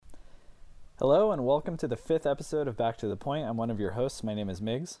Hello and welcome to the fifth episode of Back to the Point. I'm one of your hosts. My name is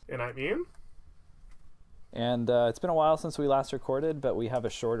Miggs. And I'm Ian. And it's been a while since we last recorded, but we have a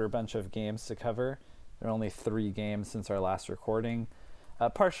shorter bunch of games to cover. There are only 3 games since our last recording,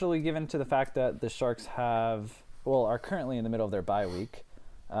 partially given to the fact that the Sharks are currently in the middle of their bye week.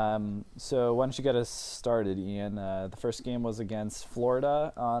 So why don't you get us started, Ian? The first game was against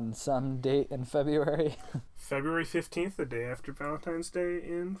Florida on some date in February. February 15th, the day after Valentine's Day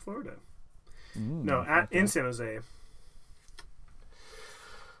in Florida. Okay. In San Jose.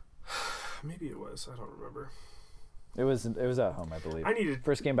 Maybe it was. I don't remember. It was at home, I believe.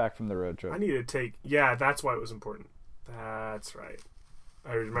 First game back from the road trip. I needed to take... Yeah, that's why it was important. That's right.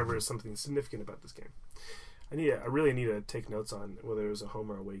 I remember something significant about this game. I really need to take notes on whether it was a home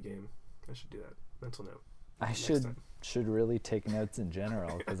or away game. I should do that. Mental note. I should really take notes in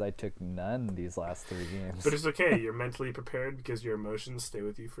general because I took none these last 3 games. But it's okay. You're mentally prepared because your emotions stay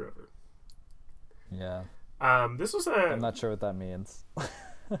with you forever. Yeah. This was I'm not sure what that means.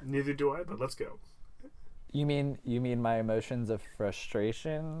 Neither do I, but let's go. You mean my emotions of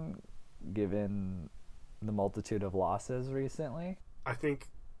frustration given the multitude of losses recently? I think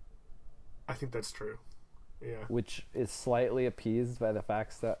that's true. Yeah. Which is slightly appeased by the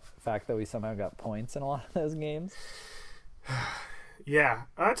fact that we somehow got points in a lot of those games. Yeah,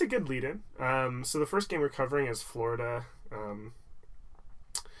 that's a good lead-in. So the first game we're covering is Florida.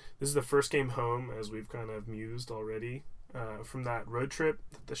 This is the first game home, as we've kind of mused already, from that road trip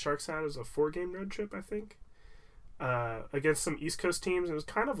that the Sharks had. It was a 4-game road trip, I think, against some East Coast teams. It was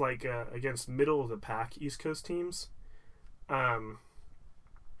kind of like against middle-of-the-pack East Coast teams. And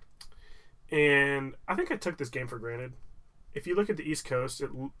I think I took this game for granted. If you look at the East Coast...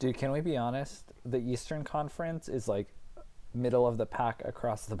 Dude, can we be honest? The Eastern Conference is like middle-of-the-pack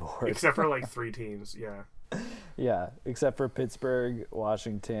across the board. Except for like 3 teams, yeah. Yeah, except for Pittsburgh,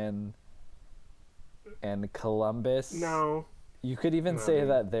 Washington, and Columbus. No. You could even say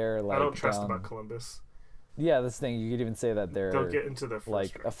that they're like... I don't trust about Columbus. Yeah, this thing, you could even say that they'll get into the first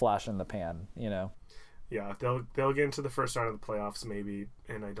like round. A flash in the pan, you know? Yeah, they'll get into the first round of the playoffs maybe,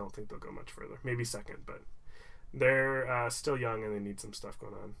 and I don't think they'll go much further. Maybe second, but they're still young and they need some stuff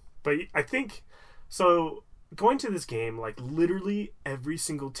going on. But I think... So, going to this game, like, literally every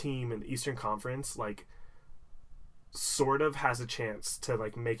single team in the Eastern Conference, like... sort of has a chance to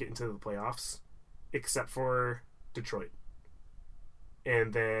like make it into the playoffs, except for Detroit.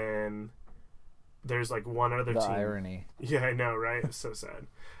 And then there's like one other team. The irony. Yeah, I know, right? It's so sad.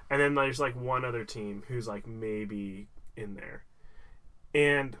 And then there's like one other team who's like maybe in there.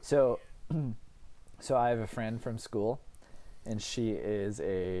 And so I have a friend from school, and she is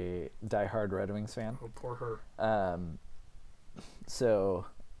a diehard Red Wings fan. Oh, poor her. So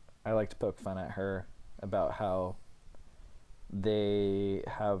I like to poke fun at her about how they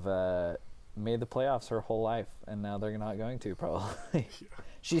have made the playoffs her whole life, and now they're not going to, probably. Yeah.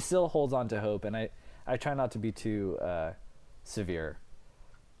 She still holds on to hope, and I try not to be too severe,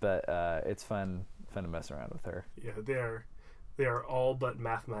 but it's fun to mess around with her. Yeah, they are all but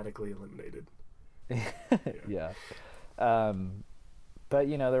mathematically eliminated. Yeah. But,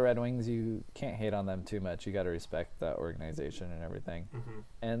 you know, the Red Wings, you can't hate on them too much. You got to respect that organization and everything. Mm-hmm.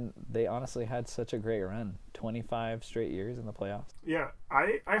 And they honestly had such a great run. 25 straight years in the playoffs. Yeah,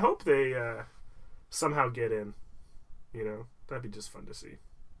 I hope they somehow get in. You know, that'd be just fun to see.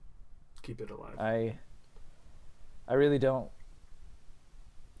 Keep it alive. I really don't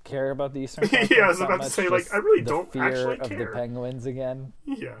care about the Eastern Conference. Yeah, I was about to say, like, I really don't actually care. The fear of the Penguins again.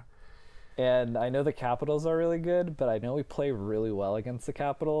 Yeah. And I know the Capitals are really good, but I know we play really well against the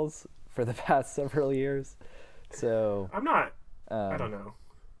Capitals for the past several years. So I'm not. I don't know.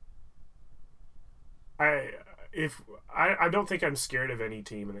 I don't think I'm scared of any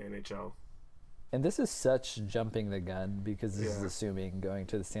team in the NHL. And this is such jumping the gun because this is assuming going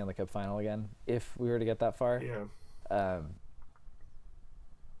to the Stanley Cup final again. If we were to get that far, I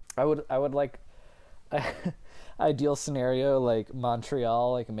would like. Ideal scenario, like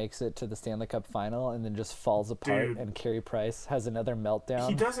Montreal like makes it to the Stanley Cup final and then just falls apart. And Carey Price has another meltdown.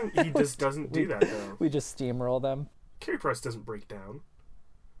 He just doesn't do that though. We just steamroll them. Carey Price doesn't break down.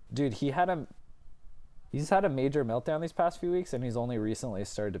 Dude, he's had a major meltdown these past few weeks, and he's only recently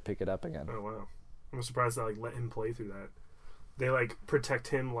started to pick it up again. Oh wow. I'm surprised they like let him play through that. They like protect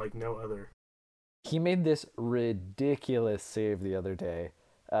him like no other. He made this ridiculous save the other day.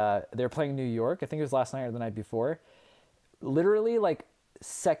 They were playing New York. I think it was last night or the night before. Literally, like,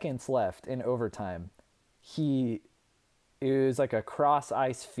 seconds left in overtime. It was like a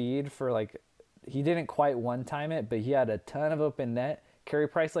cross-ice feed for, like, he didn't quite one-time it, but he had a ton of open net. Carey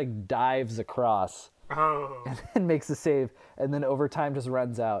Price, like, dives across Oh, and then makes a save, and then overtime just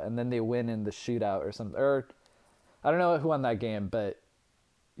runs out, and then they win in the shootout or something. Or I don't know who won that game, but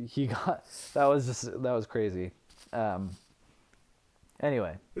he got that was crazy.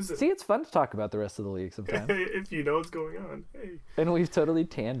 Anyway, see, it's fun to talk about the rest of the league sometimes. if you know what's going on. Hey. And we've totally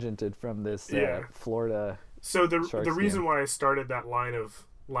tangented from this Florida. So the reason game. why I started that line of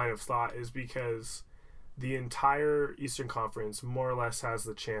thought is because the entire Eastern Conference more or less has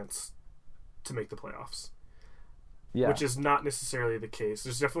the chance to make the playoffs. Yeah. Which is not necessarily the case.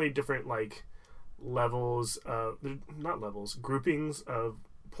 There's definitely different like levels of groupings of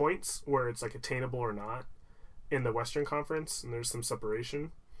points where it's like attainable or not in the Western Conference, and there's some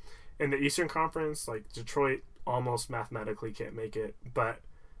separation. In the Eastern Conference, like Detroit almost mathematically can't make it, but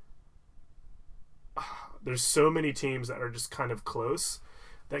there's so many teams that are just kind of close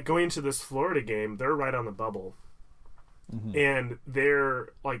that going into this Florida game, they're right on the bubble. Mm-hmm. And they're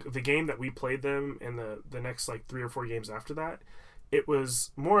like the game that we played them and the next like 3 or 4 games after that, it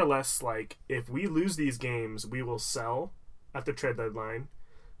was more or less like if we lose these games, we will sell at the trade deadline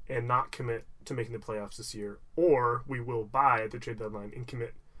and not commit to making the playoffs this year, or we will buy at the trade deadline and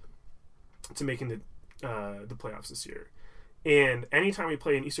commit to making the playoffs this year. And anytime we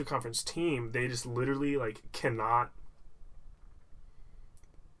play an Eastern Conference team, they just literally like cannot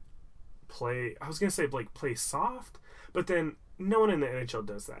play. I was gonna say like play soft, but then no one in the NHL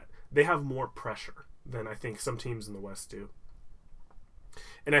does that. They have more pressure than I think some teams in the West do.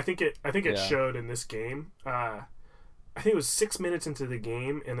 And I think it showed in this game. I think it was 6 minutes into the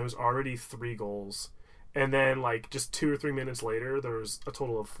game, and there was already 3 goals. And then, like, just 2 or 3 minutes later, there was a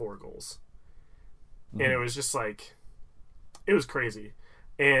total of 4 goals. Mm-hmm. And it was just, like, it was crazy.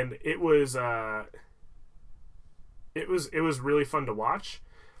 And it was really fun to watch.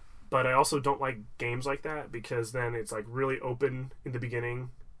 But I also don't like games like that, because then it's, like, really open in the beginning,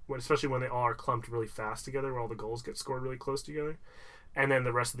 especially when they all are clumped really fast together, where all the goals get scored really close together. And then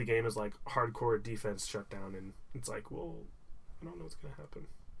the rest of the game is like hardcore defense shutdown, and it's like, well, I don't know what's gonna happen.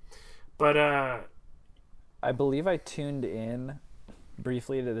 But I believe I tuned in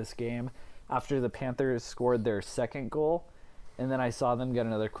briefly to this game after the Panthers scored their second goal, and then I saw them get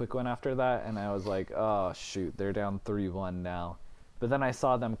another quick one after that, and I was like, oh shoot, they're down 3-1 now. But then I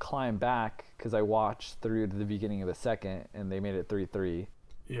saw them climb back because I watched through to the beginning of the second, and they made it 3-3.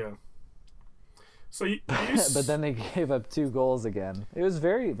 Yeah. So but then they gave up 2 goals again. It was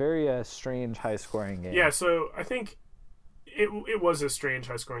very, very strange, high-scoring game. Yeah, so I think it was a strange,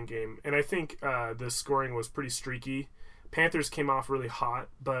 high-scoring game, and I think the scoring was pretty streaky. Panthers came off really hot,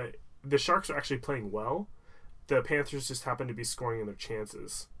 but the Sharks are actually playing well. The Panthers just happened to be scoring in their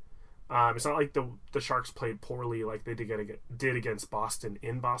chances. It's not like the Sharks played poorly like they did against Boston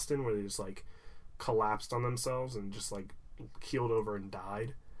in Boston, where they just like collapsed on themselves and just like keeled over and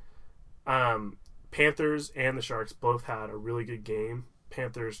died. Panthers and the Sharks both had a really good game.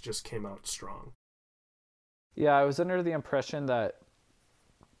 Panthers just came out strong. Yeah, I was under the impression that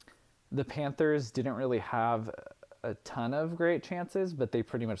the Panthers didn't really have a ton of great chances, but they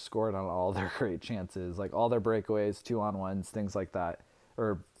pretty much scored on all their great chances, like all their breakaways, 2-on-1s, things like that,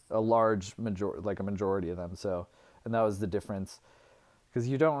 or a majority of them. So, and that was the difference, because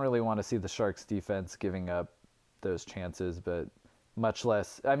you don't really want to see the Sharks defense giving up those chances, but much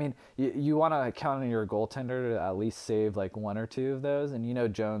less. I mean, you want to count on your goaltender to at least save like 1 or 2 of those,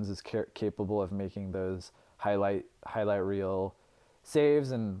 and Jones is capable of making those highlight reel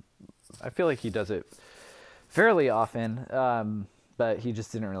saves, and I feel like he does it fairly often, but he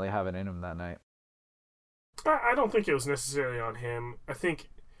just didn't really have it in him that night. I don't think it was necessarily on him. I think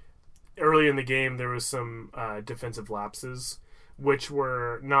early in the game there was some defensive lapses, which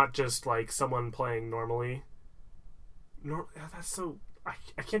were not just like someone playing normally. That's so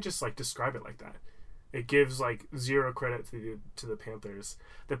I can't just like describe it like that. It gives like zero credit to the Panthers.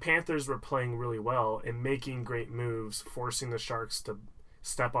 The Panthers were playing really well and making great moves, forcing the Sharks to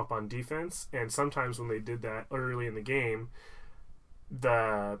step up on defense. And sometimes when they did that early in the game,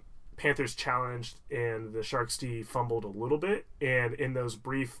 the Panthers challenged and the Sharks D fumbled a little bit. And in those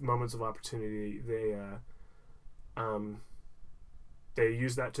brief moments of opportunity, they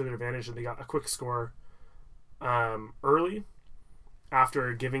used that to their advantage, and they got a quick score early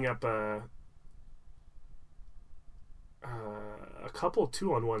after giving up a couple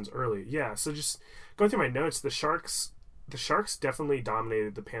 2-on-1s early. Yeah, so just going through my notes, the Sharks definitely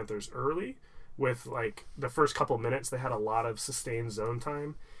dominated the Panthers early. With like the first couple minutes, they had a lot of sustained zone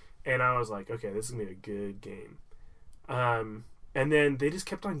time, and I was like, okay, this is gonna be a good game. And then they just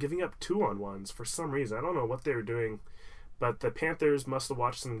kept on giving up 2-on-1s for some reason. I don't know what they were doing, but the Panthers must have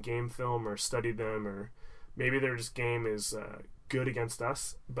watched some game film or studied them, or maybe their just game is good against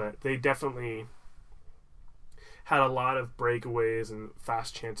us. But they definitely had a lot of breakaways and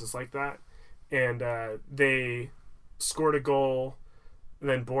fast chances like that. And they scored a goal, and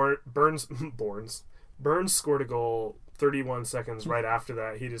then Burns scored a goal 31 seconds right after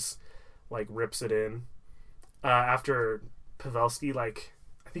that. He just like rips it in after Pavelski, like,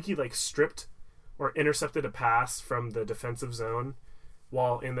 I think he like stripped or intercepted a pass from the defensive zone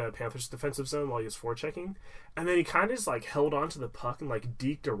while in the Panthers defensive zone while he was forechecking, and then he kind of just like held onto the puck and like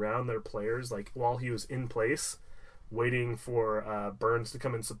deked around their players like while he was in place waiting for Burns to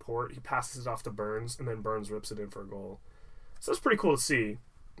come in support. He passes it off to Burns, and then Burns rips it in for a goal. So it's pretty cool to see.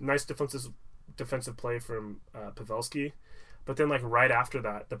 Nice defensive play from Pavelski. But then, like, right after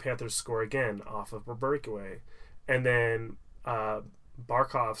that, the Panthers score again off of a breakaway. And then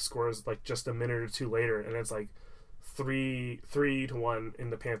Barkov scores, like, just a minute or two later, and it's, like, 3-1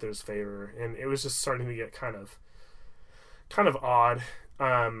 in the Panthers' favor. And it was just starting to get kind of odd.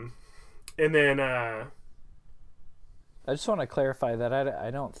 And then... I just want to clarify that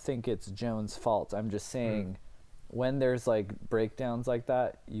I don't think it's Jones' fault. I'm just saying when there's, like, breakdowns like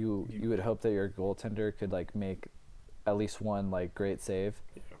that, you would hope that your goaltender could, like, make at least one like great save.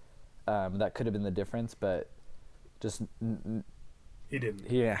 That could have been the difference, but just he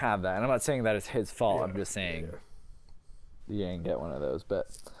didn't have that. And I'm not saying that it's his fault. I'm just saying you didn't get one of those. But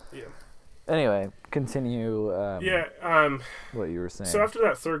anyway, continue. What you were saying. So after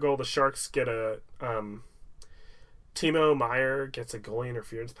that third goal, the Sharks get a Timo Meier gets a goalie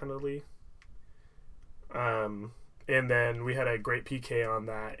interference penalty. And then we had a great PK on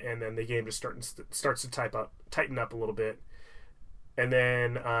that, and then the game just starts to tighten up a little bit. And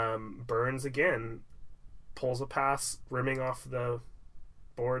then Burns again pulls a pass, rimming off the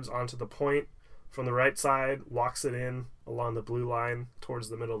boards onto the point from the right side, walks it in along the blue line towards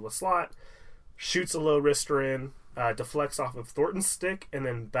the middle of the slot, shoots a low wrister in, deflects off of Thornton's stick, and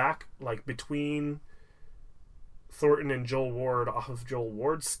then back like between Thornton and Joel Ward off of Joel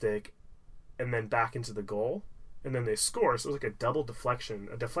Ward's stick, and then back into the goal. And then they score, so it was like a double deflection,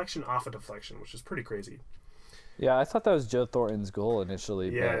 a deflection off a deflection, which is pretty crazy. Yeah, I thought that was Joe Thornton's goal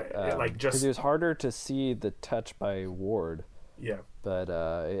initially. Yeah, but, like just because it was harder to see the touch by Ward. Yeah, but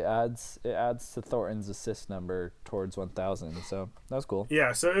it adds to Thornton's assist number towards 1,000. So that was cool.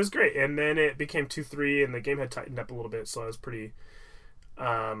 Yeah, so it was great, and then it became 2-3, and the game had tightened up a little bit, so I was pretty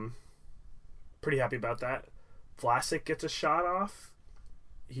happy about that. Vlasic gets a shot off.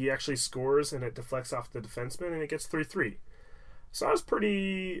 He actually scores, and it deflects off the defenseman, and it gets 3-3. So I was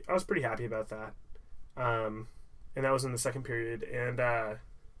pretty happy about that. And that was in the second period. And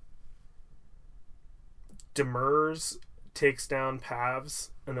Demers takes down Pavs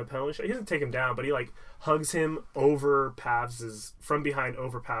in the penalty shot. He doesn't take him down, but he like hugs him from behind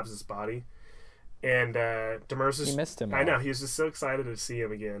over Pavs' body. And Demers he missed him. I know, he was just so excited to see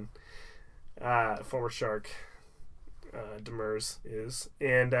him again. Former Shark. Demers is,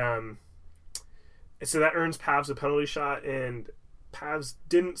 and so that earns Pavs a penalty shot, and Pavs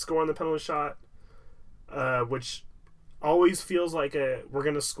didn't score on the penalty shot, which always feels like we're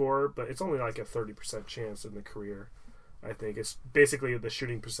gonna score, but it's only like a 30% chance in the career. I think it's basically the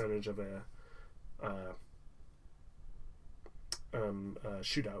shooting percentage of a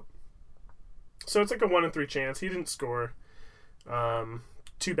shootout. So it's like a 1 in 3 chance. He didn't score.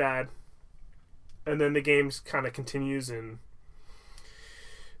 Too bad. And then the game kind of continues in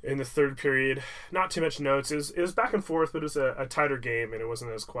the third period. Not too much notes. It was back and forth, but it was a tighter game, and it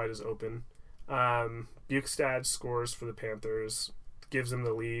wasn't quite as open. Bukestad scores for the Panthers, gives them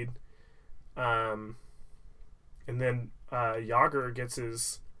the lead. And then Jágr gets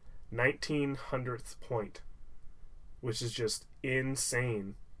his 1900th point, which is just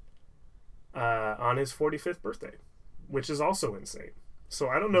insane, on his 45th birthday, which is also insane. So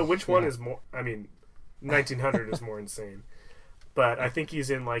I don't know which one is more... I mean, 1900 is more insane. But I think he's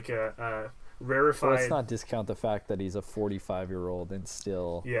in like a rarefied... Well, let's not discount the fact that he's a 45-year-old and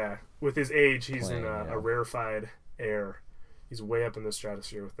still... Yeah, with his age, he's in a rarefied air. He's way up in the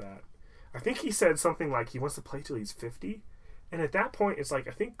stratosphere with that. I think he said something like he wants to play till he's 50. And at that point, it's like,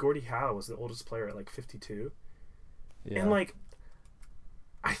 I think Gordie Howe was the oldest player at like 52. Yeah. And like,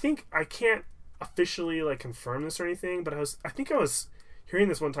 I think I can't officially like confirm this or anything, but I think I was hearing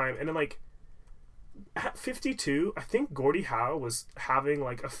this one time, and then like at 52, I think Gordie Howe was having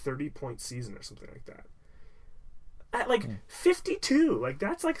like a 30-point season or something like that. At like 52, like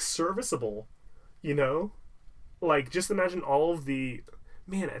that's like serviceable, you know? Like just imagine all of the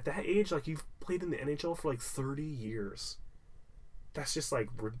man at that age, like you've played in the NHL for like 30 years. That's just like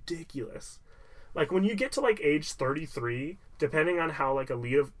ridiculous. Like when you get to like age 33, depending on how like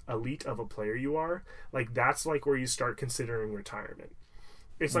elite of a player you are, like that's like where you start considering retirement.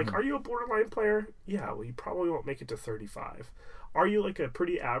 It's like, are you a borderline player? Yeah, well, you probably won't make it to 35. Are you like a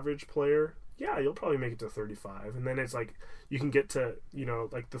pretty average player? Yeah, you'll probably make it to 35. And then it's like you can get to,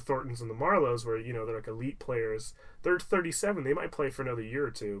 like the Thorntons and the Marlows where, they're like elite players. They're 37. They might play for another year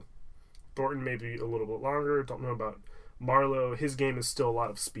or two. Thornton maybe a little bit longer. Don't know about Marlowe. His game is still a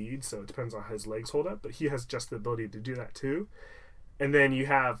lot of speed, so it depends on how his legs hold up, but he has just the ability to do that too. And then you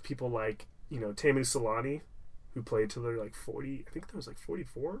have people like, Teemu Solani, who played till they're like 40. I think that was like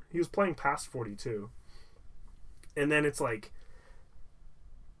 44. He was playing past 42. And then it's like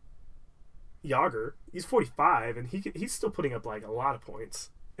Yager, he's 45, and he's still putting up like a lot of points.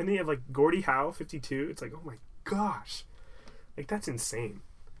 And then you have like Gordie Howe, 52. It's like, oh my gosh, like that's insane.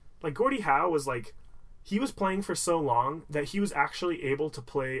 Like Gordie Howe was like, he was playing for so long that he was actually able to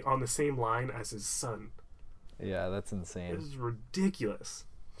play on the same line as his son. Yeah, that's insane. This is ridiculous.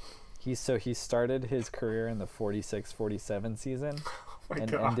 He started his career in the 46-47 season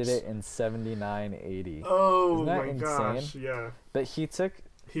and gosh. ended it in 79-80. Oh, isn't that my insane? gosh, yeah. But he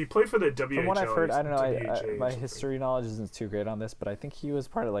played for the WHL. From what I've heard, I don't know, my something. history knowledge isn't too great on this, but I think he was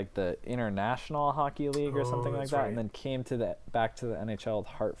part of like the International Hockey League or something like that, right. and then came back to the NHL with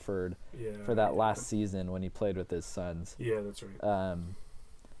Hartford for that last season when he played with his sons. Yeah, that's right.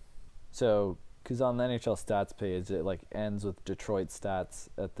 So, because on the NHL stats page, it like ends with Detroit stats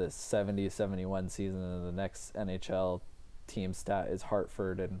at the 70-71 season, and the next NHL team stat is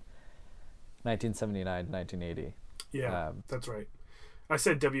Hartford in 1979-1980. Yeah, that's right. I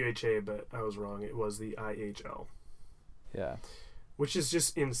said WHA, but I was wrong. It was the IHL. Yeah. Which is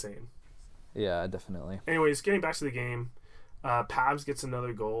just insane. Yeah, definitely. Anyways, getting back to the game, Pavs gets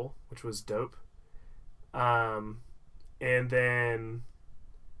another goal, which was dope. And then...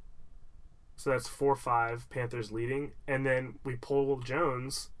 So that's 4-5, Panthers leading. And then we pull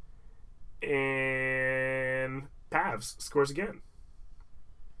Jones, and Pavs scores again.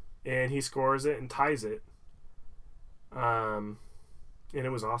 And he scores it and ties it. And it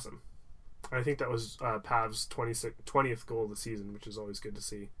was awesome. I think that was Pav's 20th goal of the season, which is always good to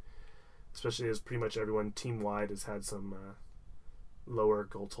see. Especially as pretty much everyone team-wide has had some lower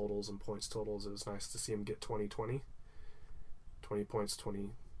goal totals and points totals. It was nice to see him get 20-20. 20 points,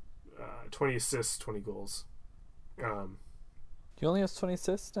 20 assists, 20 goals. He only has 20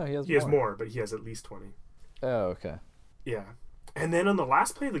 assists? No, he has more, but he has at least 20. Oh, okay. Yeah. And then on the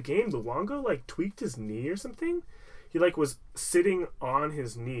last play of the game, Luongo like tweaked his knee or something. He like was sitting on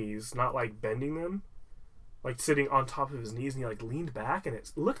his knees, not like bending them, like sitting on top of his knees, and he like leaned back, and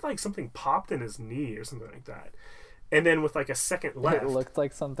it looked like something popped in his knee or something like that. And then with like a second left, it looked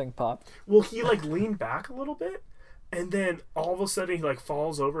like something popped. Well, he like leaned back a little bit, and then all of a sudden he like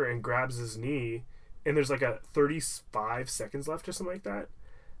falls over and grabs his knee, and there's like a 35 seconds left or something like that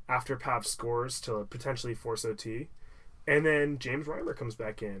after Pav scores to potentially force OT. And then James Reimer comes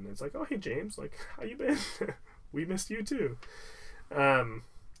back in. And it's like, oh, hey, James, like, how you been? We missed you too. And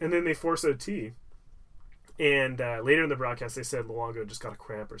then they force OT. And later in the broadcast, they said Luongo just got a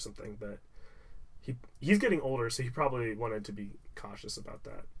cramp or something, but he's getting older, so he probably wanted to be cautious about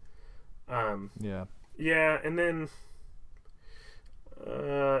that. Yeah. Yeah, and then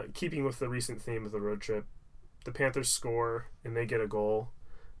keeping with the recent theme of the road trip, the Panthers score, and they get a goal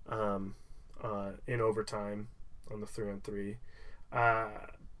in overtime on the 3-on-3.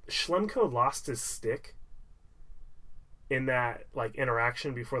 Schlemko lost his stick in that like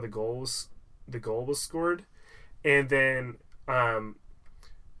interaction before the goal was scored, and then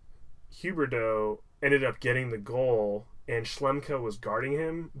Huberdeau ended up getting the goal, and Schlemko was guarding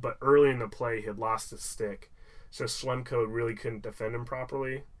him, but early in the play he had lost his stick, so Schlemko really couldn't defend him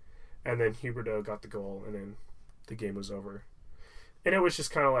properly, and then Huberdeau got the goal, and then the game was over. And it was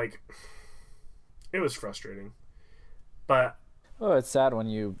just kind of like, it was frustrating. But oh, it's sad when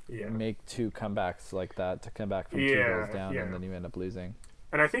you make two comebacks like that, to come back from 2 goals down and then you end up losing.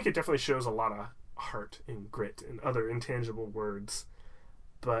 And I think it definitely shows a lot of heart and grit and other intangible words.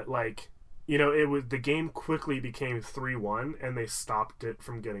 But like, the game quickly became 3-1, and they stopped it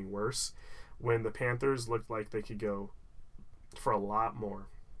from getting worse when the Panthers looked like they could go for a lot more.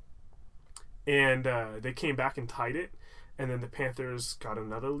 And they came back and tied it, and then the Panthers got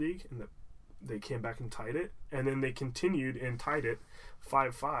another league, and they came back and tied it, and then they continued and tied it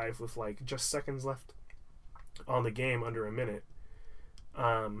 5-5 with like just seconds left on the game, under a minute.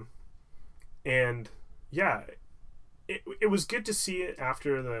 And yeah, it was good to see it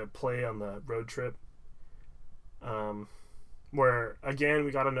after the play on the road trip, where again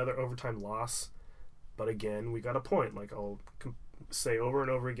we got another overtime loss, but again we got a point. Like I'll say over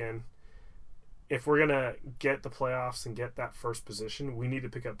and over again, if we're gonna get the playoffs and get that first position, we need to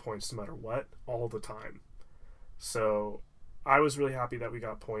pick up points no matter what, all the time. So I was really happy that we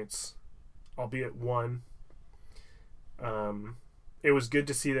got points, albeit one. It was good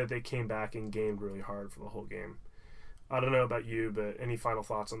to see that they came back and gamed really hard for the whole game. I don't know about you, but any final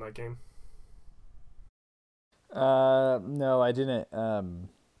thoughts on that game? No, I didn't. I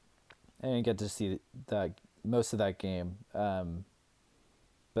didn't get to see that most of that game.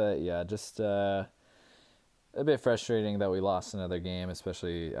 But yeah, just a bit frustrating that we lost another game,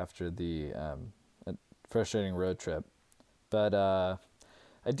 especially after the frustrating road trip. But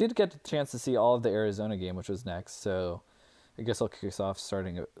I did get the chance to see all of the Arizona game, which was next. So I guess I'll kick us off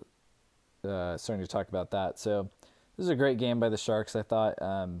starting to talk about that. So this is a great game by the Sharks. I thought,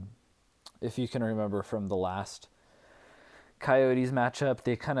 if you can remember from the last Coyotes matchup,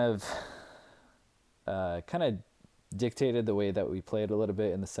 they kind of dictated the way that we played a little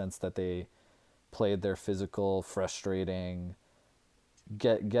bit, in the sense that they played their physical, frustrating,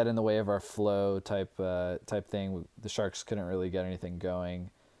 get in the way of our flow type thing. The Sharks couldn't really get anything going.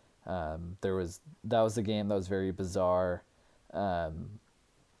 That was a game that was very bizarre.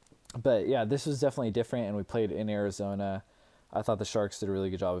 But yeah, this was definitely different, and we played in Arizona. I thought the Sharks did a really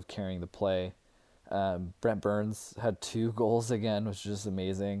good job of carrying the play. Brent Burns had 2 goals again, which is just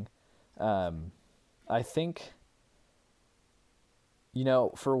amazing. I think,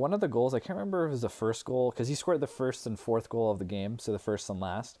 for one of the goals, I can't remember if it was the first goal, because he scored the first and fourth goal of the game, so the first and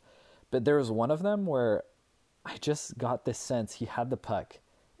last. But there was one of them where I just got this sense he had the puck,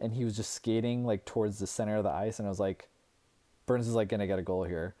 and he was just skating like towards the center of the ice, and I was like, Burns is like gonna get a goal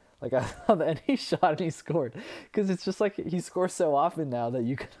here. Like, and he shot and he scored, because it's just like he scores so often now that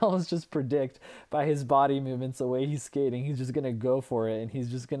you can almost just predict by his body movements, the way he's skating, he's just gonna go for it and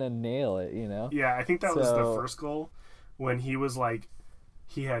he's just gonna nail it. Yeah, I think that was the first goal, when he was like,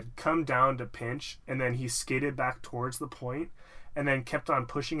 he had come down to pinch, and then he skated back towards the point, and then kept on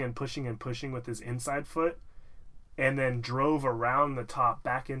pushing and pushing and pushing with his inside foot, and then drove around the top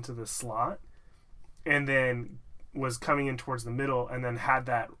back into the slot, and then was coming in towards the middle, and then had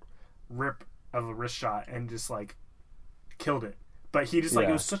that rip of a wrist shot and just like killed it. But he just it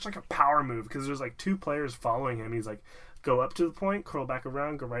was such like a power move, because there's like 2 players following him. He's like, go up to the point, curl back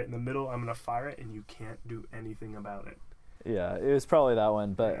around, go right in the middle, I'm gonna fire it, and you can't do anything about it. Yeah, it was probably that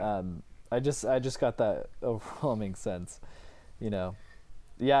one, but I just got that overwhelming sense,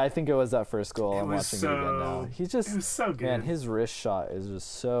 Yeah, I think it was that first goal. I'm watching it again now. It was so good. Man, his wrist shot is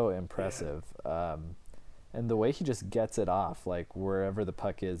just so impressive. Yeah. And the way he just gets it off, like wherever the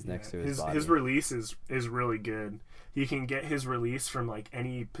puck is next to his body. His release is really good. He can get his release from like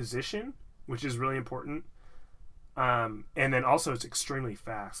any position, which is really important. And then also it's extremely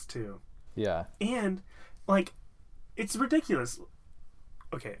fast too. Yeah. And like, it's ridiculous.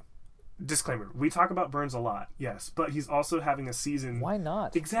 Okay, disclaimer: we talk about Burns a lot, yes, but he's also having a season. Why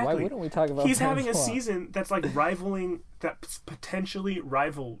not? Exactly. Why wouldn't we talk about? He's Burns having a season that's like that's potentially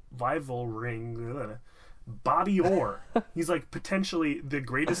rivaling Bobby Orr. He's like potentially the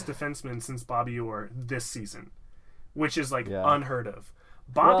greatest defenseman since Bobby Orr this season, which is like unheard of.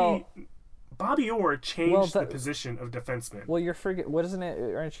 Bobby Orr changed the position of defenseman. Well, you're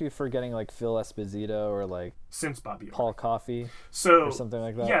aren't you forgetting like Phil Esposito or like since Bobby Orr, Paul Coffey, or something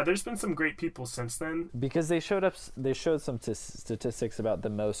like that? Yeah, there's been some great people since then. Because they showed some statistics about the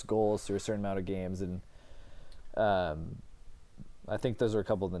most goals through a certain amount of games, and I think those are a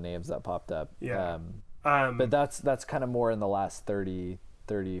couple of the names that popped up. Yeah. But that's kind of more in the last 30,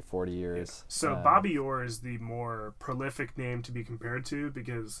 40 years. Yeah. So Bobby Orr is the more prolific name to be compared to,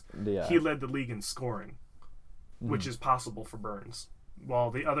 because he led the league in scoring, which is possible for Burns. While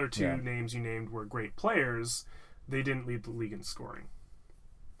the other 2 names you named were great players, they didn't lead the league in scoring.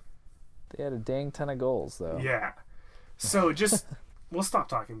 They had a dang ton of goals, though. Yeah. So just, we'll stop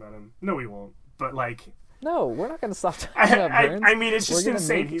talking about him. No, we won't. But like... No, we're not going to stop talking about Burns. I mean, it's just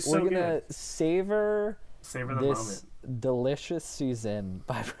insane. He's so good. We're going to savor the this moment. Delicious season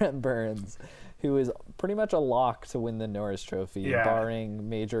by Brent Burns, who is pretty much a lock to win the Norris Trophy, barring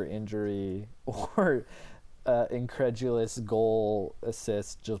major injury or incredulous goal,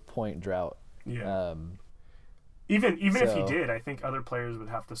 assist, just point drought. Yeah. Even if he did, I think other players would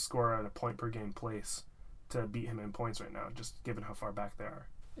have to score at a point per game place to beat him in points right now, just given how far back they are.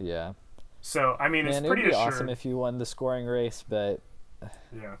 Yeah. So, I mean, it's pretty assured. It would be awesome if you won the scoring race, but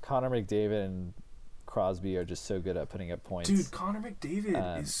Connor McDavid and Crosby are just so good at putting up points. Dude, Connor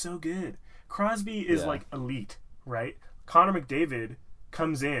McDavid is so good. Crosby is like elite, right? Connor McDavid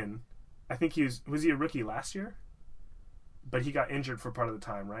comes in. I think was he a rookie last year? But he got injured for part of the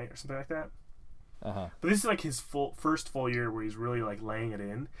time, right? Or something like that. Uh-huh. But this is like his first full year where he's really like laying it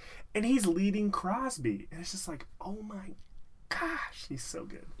in, and he's leading Crosby, and it's just like, oh my Gosh, he's so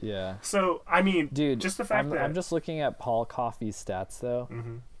good. Yeah. So, I mean, Dude, just the fact that... I'm just looking at Paul Coffey's stats, though.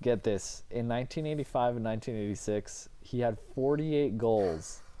 Mm-hmm. Get this. In 1985 and 1986, he had 48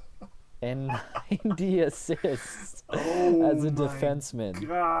 goals and 90 assists as a defenseman.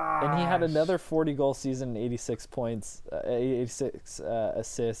 Gosh. And he had another 40-goal season, 86 points, 86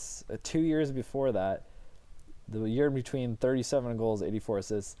 assists 2 years before that. The year between 37 goals, 84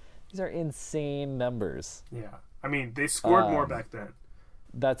 assists. These are insane numbers. Yeah. I mean, they scored more back then.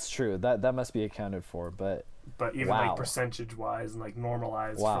 That's true. That must be accounted for, but even wow. like percentage-wise and like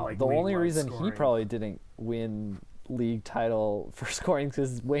normalized wow. for like the only league-wide reason scoring. he probably didn't win league title for scoring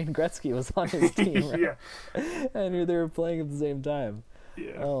because Wayne Gretzky was on his team, right? Yeah. And they were playing at the same time.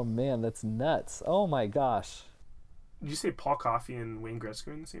 Yeah. Oh man, that's nuts. Oh my gosh. Did you say Paul Coffey and Wayne Gretzky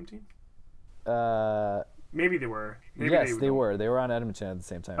were in the same team? Maybe they were. Maybe yes, they were. They were on Edmonton at the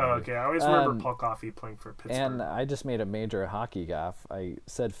same time. Oh, okay. I always remember Paul Coffey playing for Pittsburgh. And I just made a major hockey gaffe. I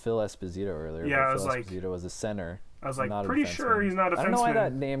said Phil Esposito earlier. Yeah, but I was Phil like... Esposito was a center. I was like, not pretty a defenseman. sure he's not a defenseman. I don't know why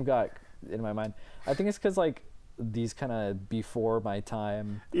that name got in my mind. I think it's because, like, these kind of before my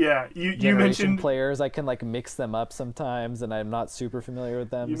time you mentioned players, I can, like, mix them up sometimes, and I'm not super familiar with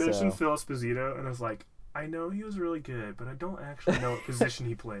them. You mentioned Phil Esposito, and I was like, I know he was really good, but I don't actually know what position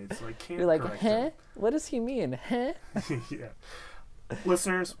he played, so I can't You're like, correct huh? him. What does he mean? Huh? Yeah.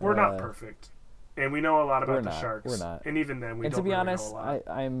 Listeners, we're not perfect. And we know a lot about the Sharks. We're not. And even then, we and don't to be really honest, know a lot.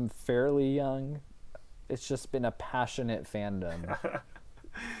 I'm fairly young. It's just been a passionate fandom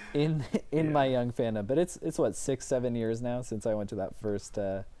in my young fandom. But it's what, 6-7 years now since I went to that first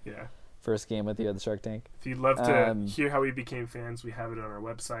game with you at the Shark Tank. If you'd love to hear how we became fans, we have it on our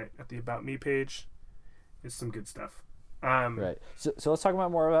website at the About Me page. It's some good stuff. Right. So let's talk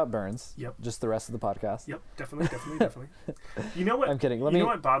more about Burns. Yep. Just the rest of the podcast. Yep. Definitely. You know what? I'm kidding. Let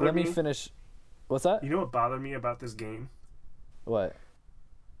me finish. What's that? You know what bothered me about this game? What?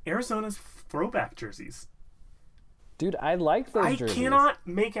 Arizona's throwback jerseys. Dude, I like those jerseys. I cannot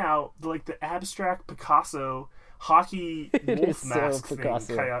make out like the abstract Picasso hockey wolf mask thing,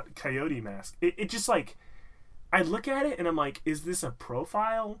 coyote mask. It just like, I look at it and I'm like, is this a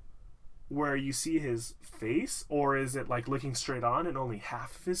profile where you see his face, or is it like looking straight on and only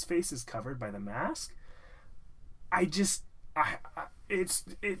half of his face is covered by the mask? It's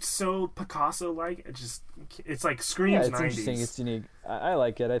so Picasso like. It's like screams 90s. It's interesting. It's unique. I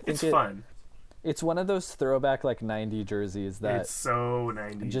like it. I think it's fun. It's one of those throwback like 90 jerseys that it's so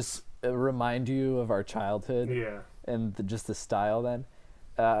 90s. Just remind you of our childhood. Yeah. And just the style then.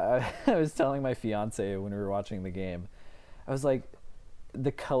 I was telling my fiance when we were watching the game, I was like,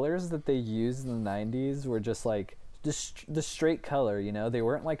 the colors that they used in the 90s were just like the straight color, you know? They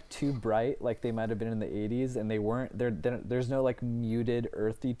weren't like too bright like they might have been in the 80s, and they weren't there's no like muted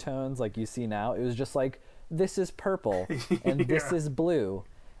earthy tones like you see now. It was just like, this is purple and this is blue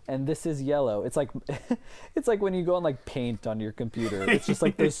and this is yellow. It's like when you go and like paint on your computer. It's just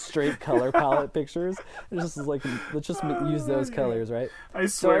like those straight color palette pictures. It's just like, let's just use those colors, right? I swear.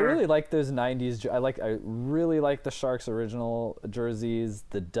 So I really like those 90s. I really like the Sharks original jerseys.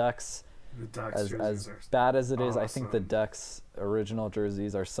 The Ducks. The Ducks as bad as it is, awesome. I think the Ducks original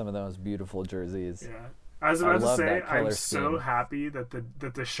jerseys are some of the most beautiful jerseys. Yeah. I was about to say, I'm so scheme. happy that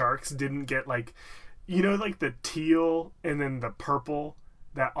the Sharks didn't get like, you know, like the teal and then the purple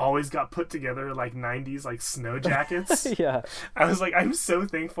that always got put together like 90s like snow jackets. Yeah. I was like, I'm so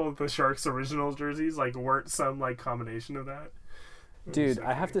thankful that the Sharks original jerseys like weren't some like combination of that. Dude,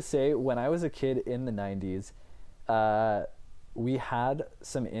 I have to say, when I was a kid in the 90s, we had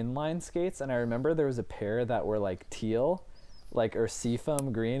some inline skates, and I remember there was a pair that were like teal, like, or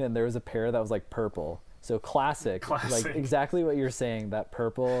seafoam green, and there was a pair that was like purple. So classic. Like exactly what you're saying, that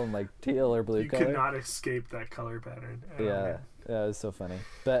purple and like teal or blue color. You could not escape that color pattern. Yeah, it was so funny.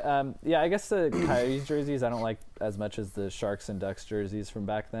 But yeah, I guess the Coyotes jerseys I don't like as much as the Sharks and Ducks jerseys from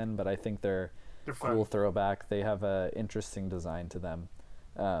back then, but I think they're cool throwback. They have a interesting design to them.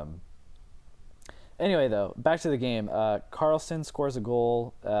 Anyway, though, back to the game. Carlson scores a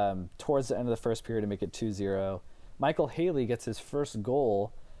goal towards the end of the first period to make it 2-0. Michael Haley gets his first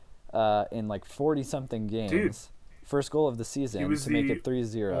goal in like 40-something games. Dude, first goal of the season to make it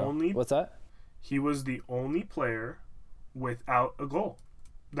 3-0. What's that? He was the only player without a goal.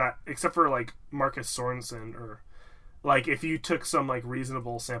 That, except for like Marcus Sorensen, or like if you took some like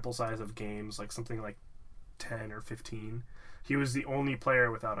reasonable sample size of games, like something like 10 or 15, he was the only player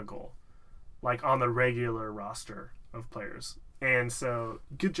without a goal, like on the regular roster of players. And so,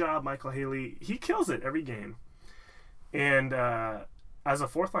 good job, Michael Haley. He kills it every game. And as a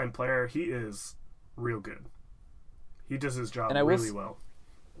fourth line player, he is real good. He does his job really well.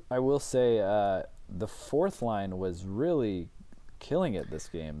 I will say the fourth line was really killing it this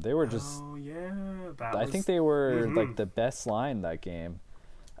game. They were just. Oh yeah, I think they were like the best line that game.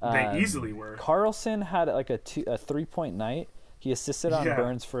 They easily were. Carlson had like a 3-point night. He assisted on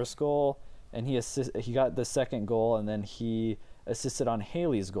Burns' first goal, and he got the second goal, and then he assisted on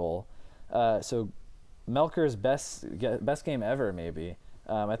Haley's goal. So Melker's best game ever, maybe.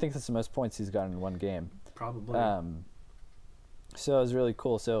 I think that's the most points he's gotten in one game. Probably. So it was really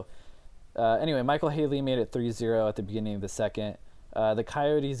cool. So anyway, Michael Haley made it 3-0 at the beginning of the second. The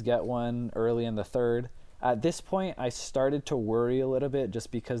Coyotes get one early in the third. At this point, I started to worry a little bit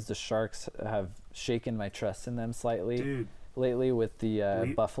just because the Sharks have shaken my trust in them slightly lately with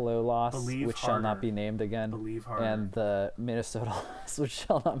the Buffalo loss, which shall not be named again, and the Minnesota loss, which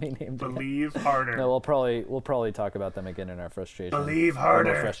shall not be named again. Believe harder. No, we'll probably talk about them again in our frustration. Believe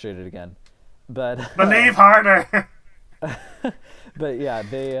harder. We're frustrated again, but believe harder. But yeah,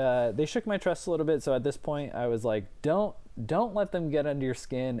 they shook my trust a little bit. So at this point, I was like, don't let them get under your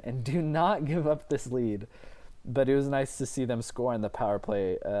skin, and do not give up this lead. But it was nice to see them score in the power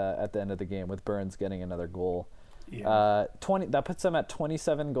play at the end of the game with Burns getting another goal. Yeah. That puts them at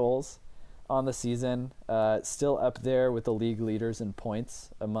 27 goals on the season. Still up there with the league leaders in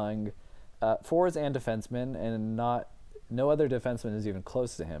points among forwards and defensemen, and no other defenseman is even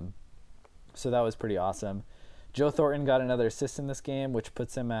close to him. So that was pretty awesome. Joe Thornton got another assist in this game, which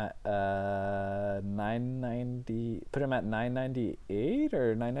puts him at 990. Put him at 998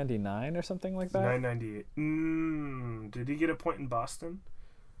 or 999 or something like that. 998. Did he get a point in Boston?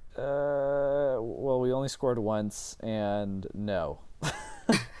 Well, we only scored once, and no.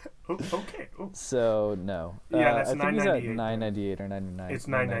 Okay. Oh. So no. Yeah, that's I think he's at 998 or 99. It's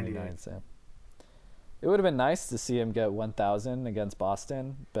 999. So it would have been nice to see him get 1,000 against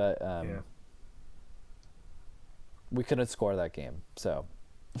Boston, but we couldn't score that game. So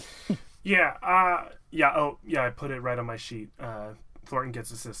I put it right on my sheet. Thornton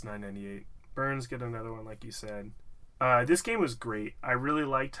gets assist 998. Burns get another one, like you said. This game was great. I really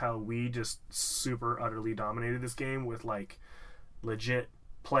liked how we just super utterly dominated this game with like legit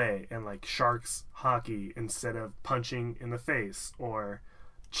play and like Sharks hockey instead of punching in the face or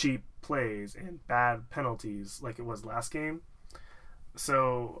cheap plays and bad penalties like it was last game.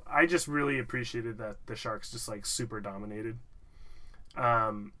 So I just really appreciated that the Sharks just like super dominated.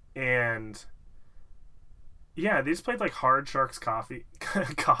 And yeah, they just played like hard Sharks coffee.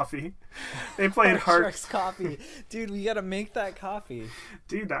 They played hard Sharks coffee. Dude, we gotta make that coffee.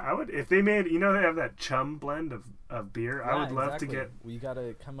 Dude, I would, if they made, they have that chum blend of beer. Yeah, I would love to get. We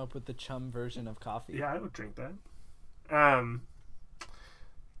gotta come up with the chum version of coffee. Yeah, I would drink that.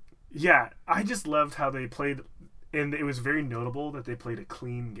 Yeah, I just loved how they played, and it was very notable that they played a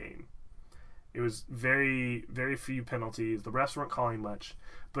clean game. It was very, very few penalties. The refs weren't calling much,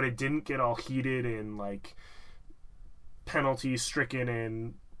 but it didn't get all heated and like penalties stricken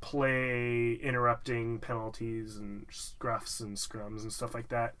and play interrupting penalties and scruffs and scrums and stuff like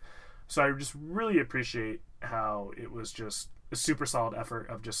that. So I just really appreciate how it was just a super solid effort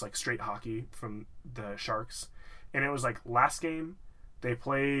of just like straight hockey from the Sharks. And it was like last game they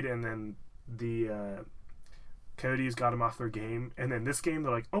played, and then the Coyotes got them off their game, and then this game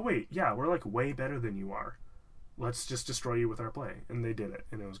they're like, oh wait, yeah, we're like way better than you are. Let's just destroy you with our play. And they did it,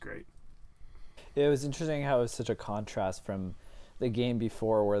 and it was great. It was interesting how it was such a contrast from the game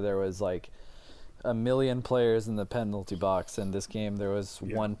before where there was like a million players in the penalty box, and this game there was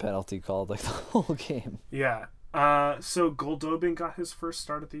one penalty called like the whole game. Yeah. So Goldobin got his first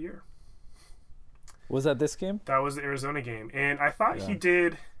start of the year. Was that this game? That was the Arizona game. And I thought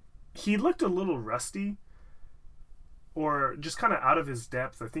he looked a little rusty or just kind of out of his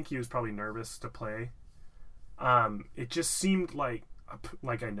depth. I think he was probably nervous to play. It just seemed like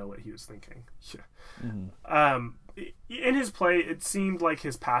I know what he was thinking. Yeah. Mm-hmm. In his play, it seemed like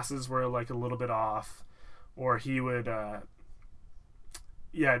his passes were like a little bit off, or he would. I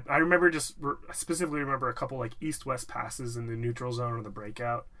remember specifically remember a couple like east-west passes in the neutral zone or the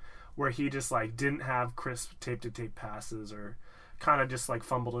breakout, where he just like didn't have crisp tape-to-tape passes, or kind of just like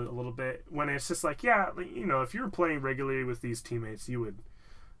fumbled it a little bit. When it's just like, if you were playing regularly with these teammates, you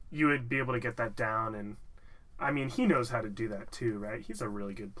would be able to get that down. And I mean, he knows how to do that too, right? He's a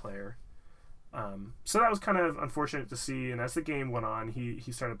really good player. So that was kind of unfortunate to see. And as the game went on,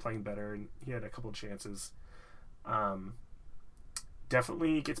 he started playing better, and he had a couple chances.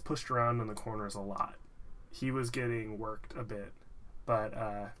 Definitely gets pushed around in the corners a lot. He was getting worked a bit, but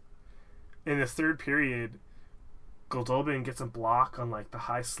in the third period, Goldobin gets a block on like the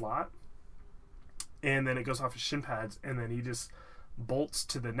high slot, and then it goes off his shin pads, and then he just bolts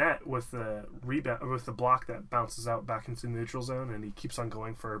to the net with the rebound, with the block that bounces out back into the neutral zone, and he keeps on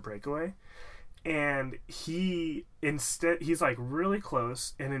going for a breakaway. and he's like really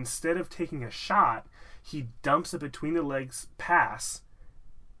close, and instead of taking a shot, he dumps a between the legs pass,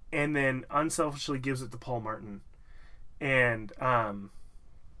 and then unselfishly gives it to Paul Martin. And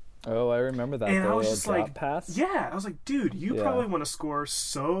Oh, I remember that. and The I was little just drop like, pass. yeah, I was like, dude, you Yeah. probably want to score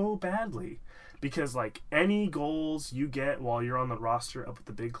so badly, because like any goals you get while you're on the roster up at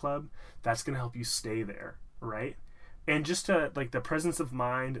the big club, that's gonna help you stay there, right? And just to like the presence of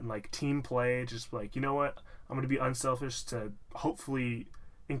mind and like team play, just like, you know what, I'm gonna be unselfish to hopefully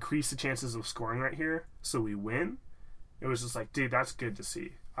increase the chances of scoring right here so we win. It was just like, dude, that's good to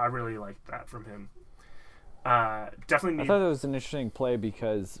see. I really liked that from him. Definitely I need. thought it was an interesting play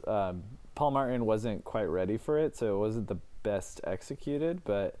because Paul Martin wasn't quite ready for it, so it wasn't the best executed,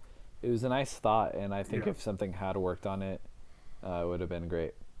 but it was a nice thought, and I think Yeah. if something had worked on it, it would have been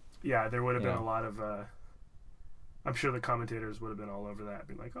great. Yeah, there would have been Yeah. a lot of. I'm sure the commentators would have been all over that,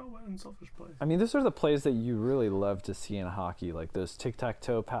 being like, "Oh, what unselfish play." I mean, those are the plays that you really love to see in hockey, like those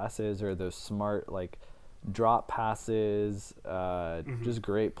tic-tac-toe passes or those smart, like, drop passes, just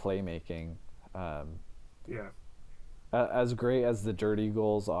great playmaking. Yeah, As great as the dirty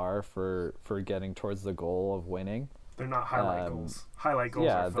goals are for getting towards the goal of winning. they're not highlight goals. Highlight goals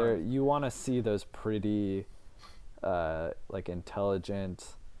Yeah, are they're fun. you want to see those pretty, like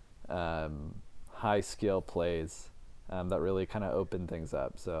intelligent, high skill plays that really kind of open things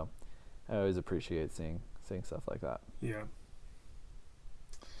up. So I always appreciate seeing stuff like that. Yeah.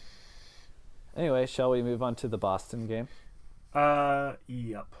 Anyway, shall we move on to the Boston game?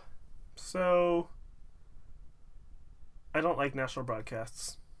 Yep. So, I don't like national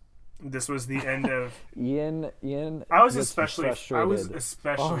broadcasts. This was the end of. Ian I was gets especially frustrated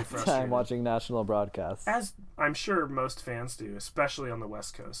all the frustrated. time watching national broadcasts. As I'm sure most fans do, especially on the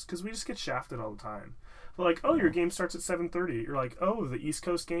West Coast, because we just get shafted all the time. They're like, "Oh, your game starts at 7:30." You're like, "Oh, the East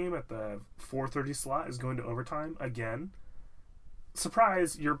Coast game at the 4:30 slot is going to overtime again."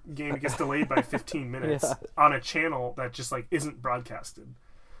 Surprise! Your game gets delayed by 15 minutes Yeah. on a channel that just like isn't broadcasted.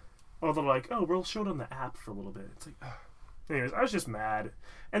 Or they're like, "Oh, we'll show it on the app for a little bit." It's like, ugh. Anyways, I was just mad.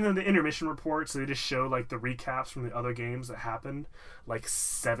 And then the intermission reports, they just show like the recaps from the other games that happened like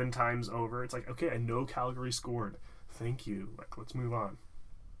 7 times over. It's like, okay, I know Calgary scored. Thank you. Like, let's move on.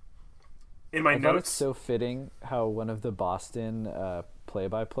 In my I thought it's notes, so fitting how one of the Boston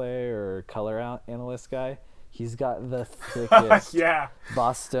play-by-play or color analyst guy, he's got the thickest yeah.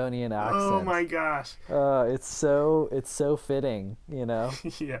 Bostonian accent. Oh my gosh. It's so fitting, you know.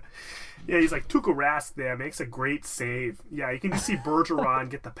 Yeah. Yeah, he's like, Tuukka Rask there makes a great save. Yeah, you can just see Bergeron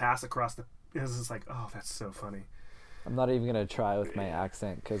get the pass across the... It's just like, oh, that's so funny. I'm not even gonna try with my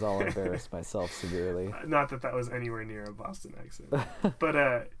accent because I'll embarrass myself severely. Not that that was anywhere near a Boston accent. But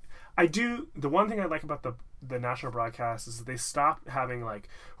I do... The one thing I like about the national broadcast is that they stopped having like,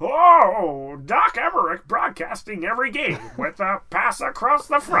 oh, Doc Emmerich broadcasting every game with a pass across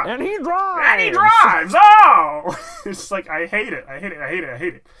the front. And he drives. And he drives! Oh! It's like, I hate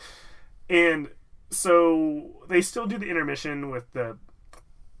it. And so they still do the intermission with the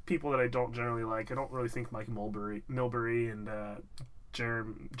people that I don't generally like. I don't really think Mike Milbury and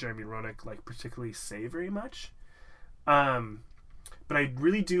Jeremy Roenick like particularly say very much. But I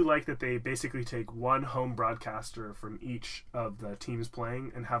really do like that they basically take one home broadcaster from each of the teams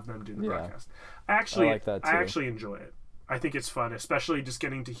playing and have them do the broadcast. I like that too. I actually enjoy it. I think it's fun, especially just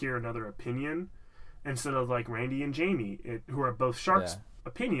getting to hear another opinion instead of like Randy and Jamie, who are both Sharks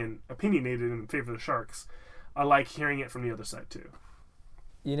opinionated in favor of the Sharks. I like hearing it from the other side too.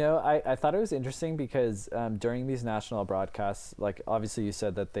 You know, I thought it was interesting because during these national broadcasts, like obviously you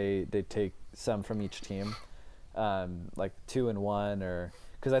said that they take some from each team, like 2 and 1, or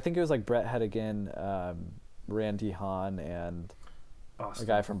because I think it was like Brett Hedigan, Randy Hahn, and Boston. a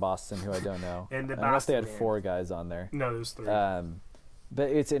guy from Boston who I don't know. And the I don't know if they had Boston 4 guys on there. No, there's 3. But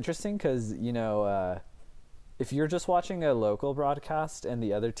it's interesting because, you know, if you're just watching a local broadcast and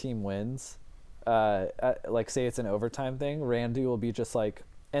the other team wins, like say it's an overtime thing, Randy will be just like,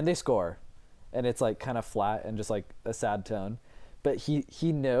 and they score, and it's like kind of flat and just like a sad tone. But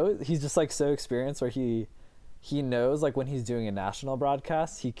he knows, he's just like so experienced where he knows like when he's doing a national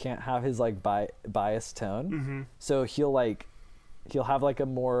broadcast, he can't have his like biased tone. Mm-hmm. So he'll have like a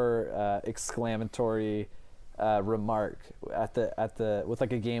more exclamatory remark at the with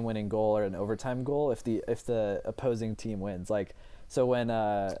like a game-winning goal or an overtime goal if the opposing team wins. Like, so when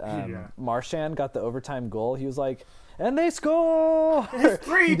Marchand got the overtime goal, he was like, and they score!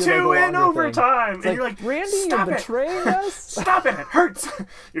 3-2 in overtime! And and you're like, Randy, stop you're it! betraying us? Stop it! It hurts!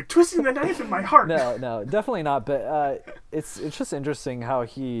 You're twisting the knife in my heart! No, definitely not. But it's just interesting how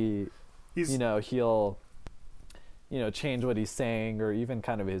he's, you know, change what he's saying or even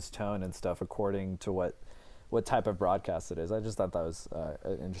kind of his tone and stuff according to what type of broadcast it is. I just thought that was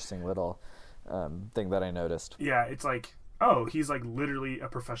an interesting little thing that I noticed. Yeah, it's like, oh, he's like literally a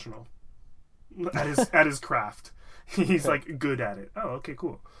professional at his craft. He's like good at it. Oh, okay,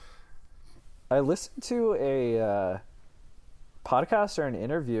 cool. I listened to a podcast or an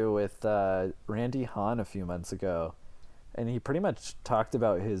interview with Randy Hahn a few months ago, and he pretty much talked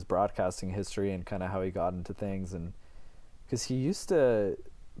about his broadcasting history and kind of how he got into things. And because he used to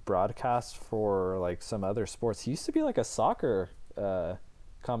broadcast for like some other sports. He used to be like a soccer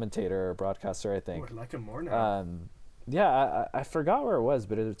commentator or broadcaster, I think. Oh, I like him more now. Yeah, I forgot where it was,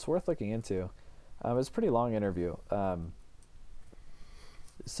 but it's worth looking into. It was a pretty long interview.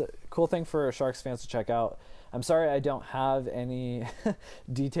 So cool thing for Sharks fans to check out. I'm sorry I don't have any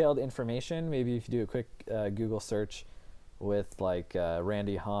detailed information. Maybe if you do a quick Google search with like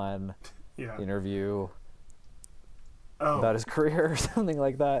Randy Hahn interview about his career or something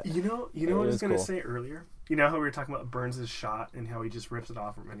like that. You know what I was going to say earlier? You know how we were talking about Burns' shot and how he just rips it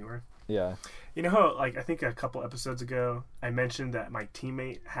off from anywhere? Yeah. You know how, like, I think a couple episodes ago, I mentioned that my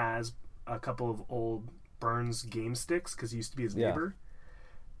teammate has a couple of old Burns game sticks because he used to be his neighbor?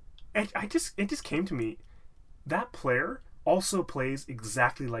 And it just came to me, that player also plays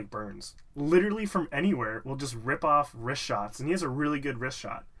exactly like Burns. Literally from anywhere will just rip off wrist shots, and he has a really good wrist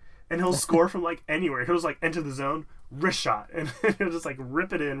shot. And he'll score from like anywhere. He'll just like enter the zone, wrist shot, and he'll just like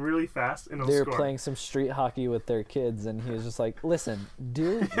rip it in really fast, and he'll score. They were playing some street hockey with their kids, and he was just like, "Listen,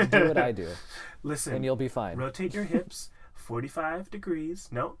 do what I do. Listen, and you'll be fine. Rotate your hips 45 degrees.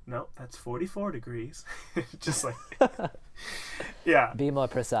 No, that's 44 degrees. Just like, yeah. Be more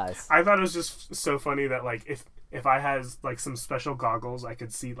precise." I thought it was just so funny that like if I had like some special goggles, I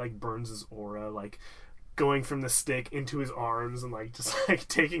could see like Burns' aura, like going from the stick into his arms and like just like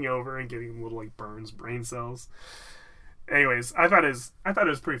taking over and giving him little like Burns brain cells. Anyways, I thought it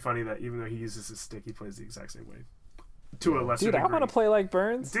was pretty funny that even though he uses his stick, he plays the exact same way. To a lesser degree. I want to play like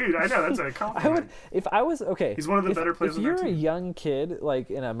Burns. Dude, I know, that's a compliment. If I was okay. He's one of the better players on their team. If you're a young kid like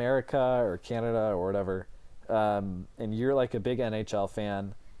in America or Canada or whatever, and you're like a big NHL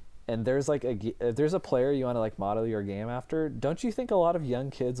fan, and there's like if there's a player you want to like model your game after, don't you think a lot of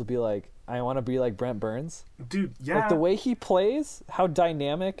young kids will be like, I want to be like Brent Burns? Dude, yeah. Like the way he plays, how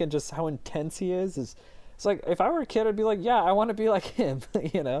dynamic and just how intense he is it's like if I were a kid, I'd be like, yeah, I want to be like him,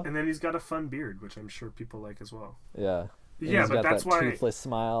 you know? And then he's got a fun beard, which I'm sure people like as well. Yeah. And yeah, but that's why toothless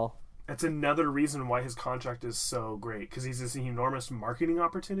smile. That's another reason why his contract is so great, because he's this enormous marketing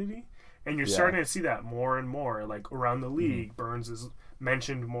opportunity, and you're starting to see that more and more, like around the league. Mm-hmm. Burns is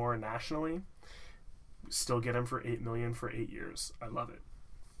mentioned more nationally. Still get him for $8 million for 8 years. I love it.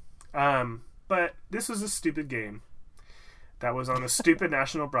 But this was a stupid game that was on a stupid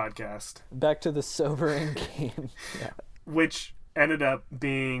national broadcast. Back to the sobering game. Yeah. Which ended up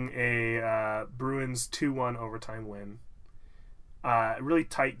being a Bruins 2-1 overtime win. Really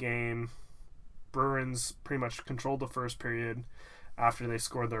tight game. Bruins pretty much controlled the first period after they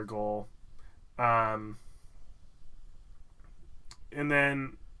scored their goal. And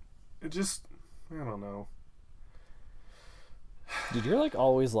then it just, I don't know. Dude, you're like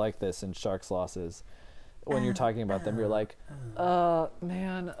always like this in Sharks losses. When you're talking about them, you're like,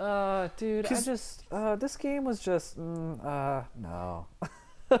 man, dude, I just, this game was just, no.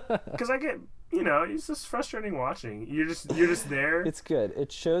 Because I get, it's just frustrating watching. You're just there. It's good.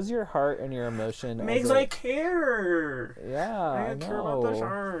 It shows your heart and your emotion. It makes I care. Yeah, I care about the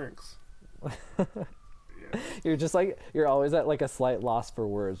Sharks. You're just like, you're always at like a slight loss for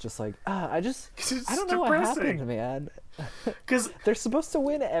words. Just like, I don't know what happened, man. Because they're supposed to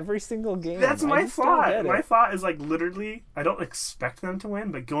win every single game. That's my thought. My thought is like literally, I don't expect them to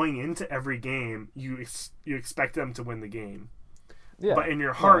win, but going into every game, you expect them to win the game. Yeah. But in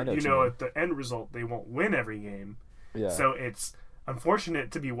your heart, at the end result, they won't win every game. Yeah. So it's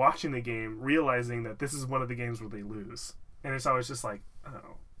unfortunate to be watching the game, realizing that this is one of the games where they lose, and it's always just like,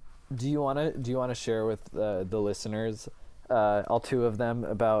 oh. Do you want to share with the listeners, all two of them,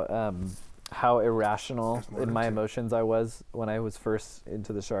 about how irrational in my emotions I was when I was first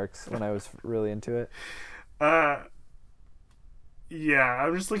into the Sharks, when I was really into it? Yeah,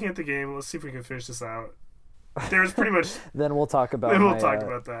 I'm just looking at the game. Let's see if we can finish this out. There's pretty much. Then we'll talk about.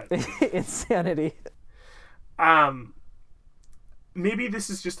 About that insanity. Maybe this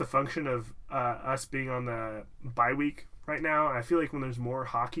is just a function of us being on the bye week right now. I feel like when there's more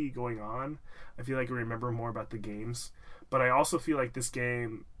hockey going on, I feel like I remember more about the games. But I also feel like this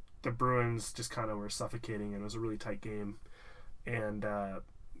game, the Bruins just kind of were suffocating, and it was a really tight game. And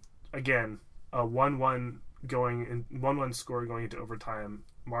again, a 1-1 score going into overtime.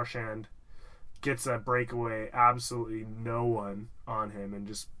 Marchand gets a breakaway, absolutely no one on him, and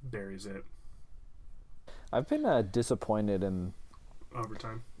just buries it. I've been disappointed in,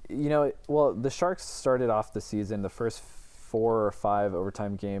 Overtime. well, the Sharks started off the season, the first 4 or 5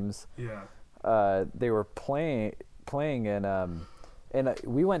 overtime games. Yeah. They were playing in, and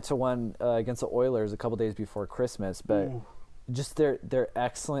we went to one against the Oilers a couple days before Christmas, but Ooh. just their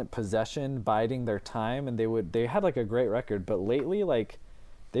excellent possession, biding their time, and they had like a great record, but lately like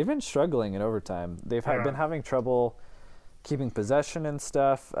they've been struggling in overtime. They've been having trouble keeping possession and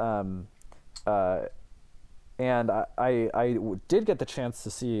stuff. And I did get the chance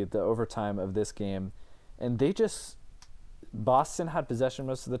to see the overtime of this game, and Boston had possession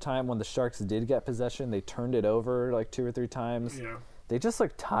most of the time. When the Sharks did get possession, they turned it over like 2 or 3 times. Yeah. They just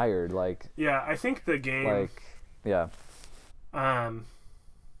looked tired, like. Yeah, I think the game. Like, yeah.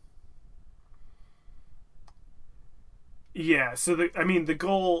 Yeah, so the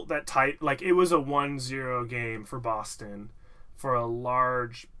goal that like it was a 1-0 game for Boston for a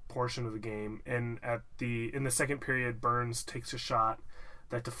large portion of the game, and in the second period, Burns takes a shot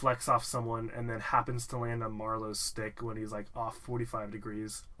that deflects off someone and then happens to land on Marlowe's stick when he's like off 45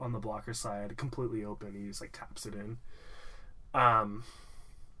 degrees on the blocker side, completely open. He just like taps it in. And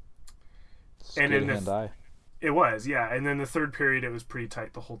in it was, yeah. And then the third period, it was pretty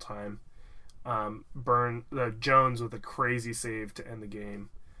tight the whole time. Jones with a crazy save to end the game,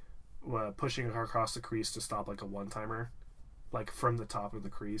 pushing her across the crease to stop like a one-timer, like from the top of the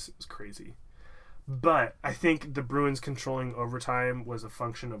crease. It was crazy. But I think the Bruins controlling overtime was a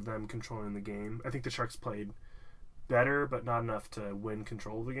function of them controlling the game. I think the Sharks played better, but not enough to win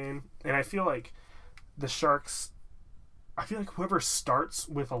control of the game. And I feel like the Sharks, whoever starts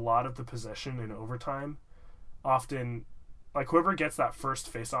with a lot of the possession in overtime, often, like whoever gets that first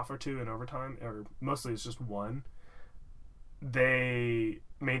face-off or two in overtime, or mostly it's just one, they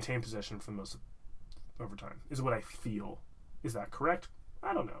maintain possession for most of overtime, is what I feel. Is that correct?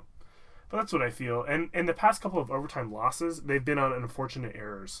 I don't know. But that's what I feel. And in the past couple of overtime losses, they've been on unfortunate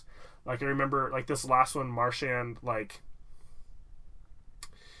errors. Like I remember, like this last one, Marchand, like,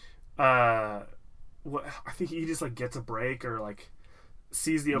 I think he just like gets a break or like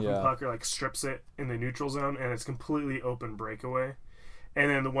sees the open puck or like strips it in the neutral zone, and it's completely open breakaway. And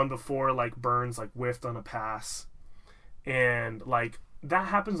then the one before, like Burns like whiffed on a pass, and like that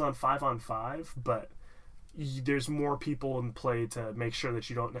happens on 5-on-5, but there's more people in play to make sure that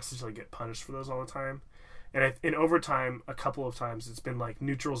you don't necessarily get punished for those all the time. And in overtime, a couple of times it's been like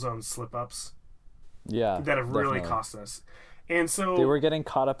neutral zone slip ups, that have really cost us. And so they were getting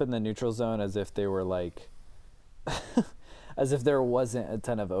caught up in the neutral zone as if they were like, as if there wasn't a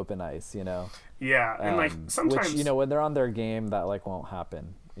ton of open ice, Yeah, and like sometimes, which when they're on their game, that like won't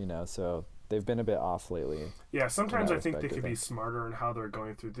happen, So they've been a bit off lately. Yeah, sometimes I think they could be smarter in how they're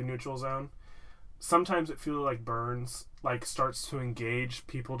going through the neutral zone. Sometimes it feels like Burns like starts to engage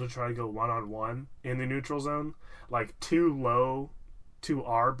people to try to go one-on-one in the neutral zone, like too low to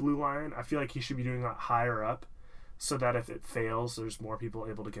our blue line. I feel like he should be doing that higher up, so that if it fails, there's more people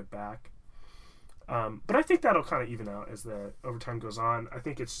able to get back. But I think that'll kind of even out as the overtime goes on. I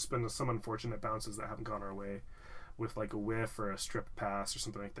think it's just been some unfortunate bounces that haven't gone our way, with like a whiff or a strip pass or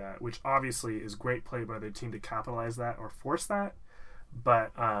something like that, which obviously is great play by their team to capitalize that or force that.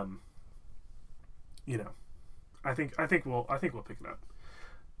 But I think we'll pick it up.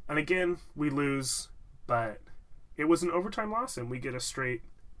 And again, we lose, but it was an overtime loss, and we get a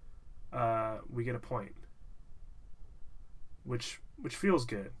point, which feels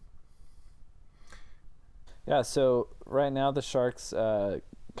good. Yeah. So right now the Sharks,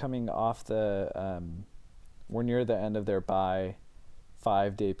 coming off we're near the end of their bye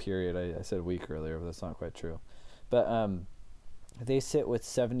 5-day period. I said a week earlier, but that's not quite true. But they sit with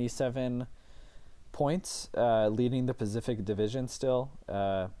 77 points, leading the Pacific Division still.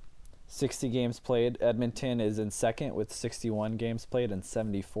 60 games played. Edmonton is in second with 61 games played and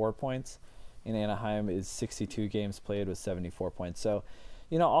 74 points. And Anaheim is 62 games played with 74 points. So,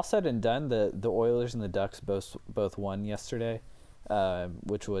 all said and done, the Oilers and the Ducks both won yesterday,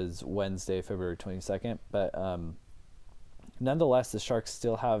 which was Wednesday, February 22nd. But nonetheless, the Sharks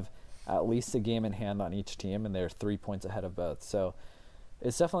still have at least a game in hand on each team, and they're 3 points ahead of both. So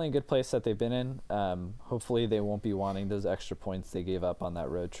it's definitely a good place that they've been in. Hopefully they won't be wanting those extra points they gave up on that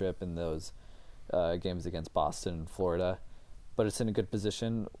road trip in those games against Boston and Florida. But it's in a good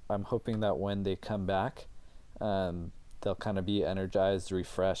position. I'm hoping that when they come back, they'll kind of be energized,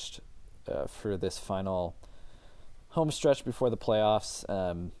 refreshed for this final home stretch before the playoffs.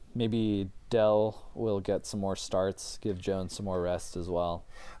 Maybe Dell will get some more starts, give Jones some more rest as well.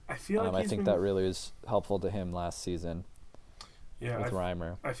 I feel like I think that really was helpful to him last season. Yeah, with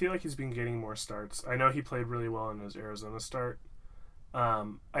Reimer. I feel like he's been getting more starts. I know he played really well in his Arizona start.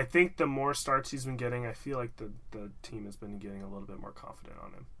 I think the more starts he's been getting, I feel like the team has been getting a little bit more confident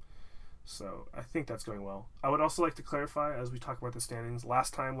on him. So I think that's going well. I would also like to clarify as we talk about the standings.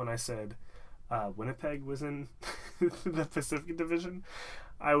 Last time when I said Winnipeg was in the Pacific Division,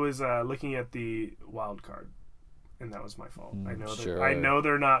 I was looking at the wild card, and that was my fault. Sure. I know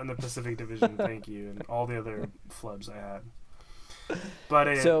they're not in the Pacific Division. Thank you, and all the other flubs I had.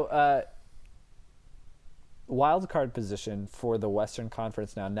 But So, wild card position for the Western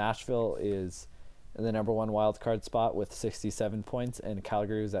Conference now. Nashville is in the number one wild card spot with 67 points, and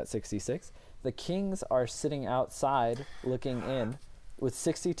Calgary is at 66. The Kings are sitting outside, looking in, with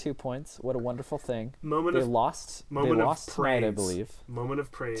 62 points. What a wonderful thing! They lost tonight, I believe. Moment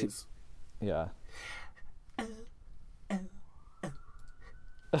of praise. Yeah.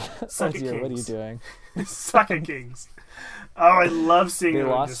 Suck it, Kings. What are you doing? Suck it, Kings. Oh, I love seeing them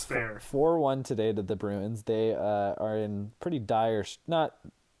in despair. 4-1 today to the Bruins. They are in pretty dire, not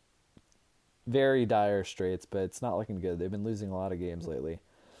very dire straits, but it's not looking good. They've been losing a lot of games lately.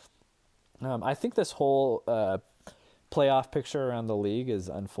 I think this whole playoff picture around the league is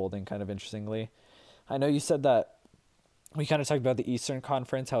unfolding kind of interestingly. I know you said that we kind of talked about the Eastern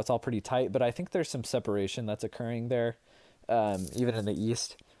Conference, how it's all pretty tight, but I think there's some separation that's occurring there, even in the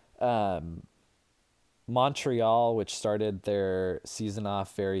East. Montreal, which started their season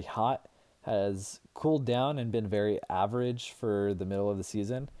off very hot, has cooled down and been very average for the middle of the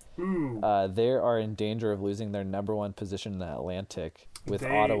season. They are in danger of losing their number one position in the Atlantic, with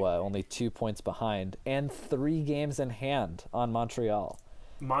Ottawa only 2 points behind and 3 games in hand on Montreal.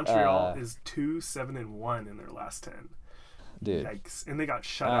 Montreal is 2-7-1 in their last 10. Dude. Yikes. And they got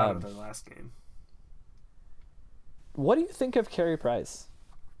shut out of their last game. What do you think of Carey Price?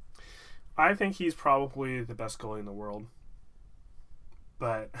 I think he's probably the best goalie in the world.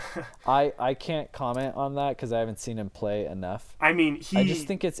 But I can't comment on that because I haven't seen him play enough. I mean, I just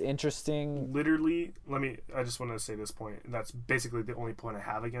think it's interesting. Literally, I just want to say this point, and that's basically the only point I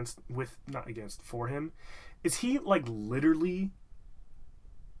have for him, is he literally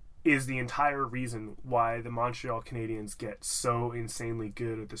is the entire reason why the Montreal Canadiens get so insanely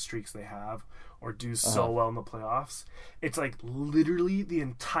good at the streaks they have or do so well in the playoffs. It's literally the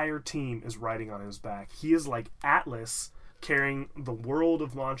entire team is riding on his back. He is like Atlas carrying the world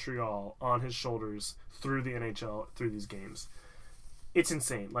of Montreal on his shoulders through the NHL, through these games. It's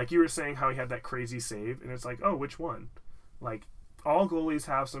insane. Like you were saying how he had that crazy save, and it's oh, which one? All goalies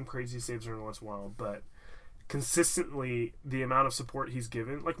have some crazy saves every once in a while, but consistently the amount of support he's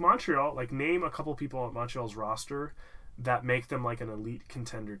given, Montreal, name a couple people on Montreal's roster that make them an elite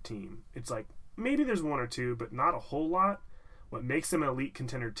contender team. It's maybe there's one or two, but not a whole lot. What makes them an elite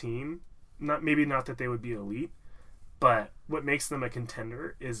contender team, not that they would be elite, but what makes them a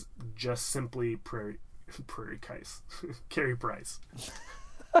contender is just simply Prairie Kais, Carey Price.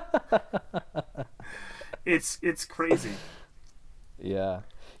 It's crazy. Yeah.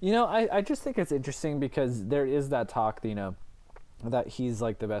 I just think it's interesting because there is that talk, that he's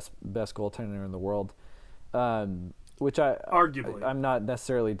the best goaltender in the world, which I'm not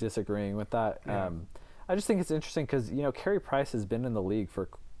necessarily disagreeing with that. Yeah. I just think it's interesting because Carey Price has been in the league for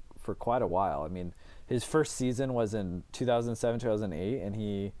quite a while. I mean, his first season was in 2007, 2008, and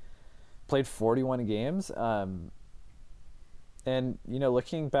he played 41 games. And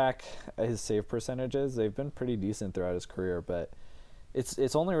looking back at his save percentages, they've been pretty decent throughout his career, but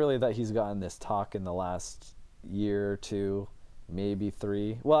it's only really that he's gotten this talk in the last year or two, maybe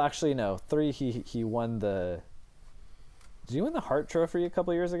 3. Well, actually, no, 3. He won the. Did he win the Hart Trophy a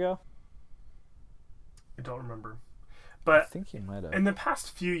couple years ago? I don't remember, but I think he might have. In the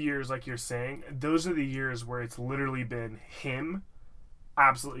past few years, like you're saying, those are the years where it's literally been him,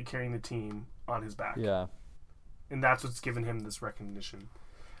 absolutely carrying the team on his back. Yeah, and that's what's given him this recognition.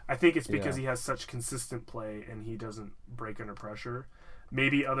 I think it's because he has such consistent play and he doesn't break under pressure.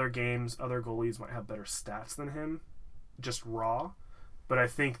 Maybe other goalies might have better stats than him, just raw. But I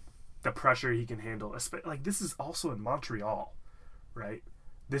think the pressure he can handle, this is also in Montreal, right?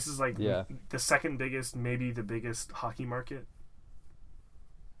 This is the second biggest, maybe the biggest hockey market.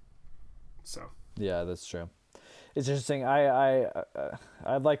 So yeah, that's true. It's interesting.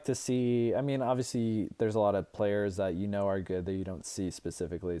 I'd like to see. I mean, obviously, there's a lot of players that are good that you don't see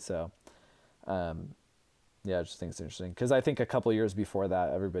specifically. So, I just think it's interesting because I think a couple of years before that,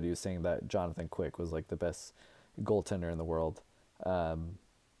 everybody was saying that Jonathan Quick was the best goaltender in the world.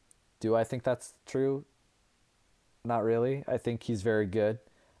 Do I think that's true? Not really. I think he's very good.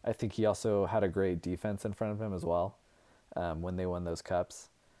 I think he also had a great defense in front of him as well when they won those cups.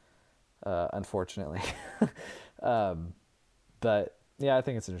 Unfortunately. But yeah, I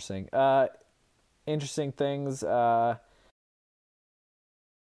think it's interesting. Interesting things.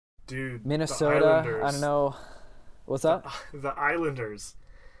 Dude, the Minnesota. I don't Islanders. know. What's The, that? the Islanders.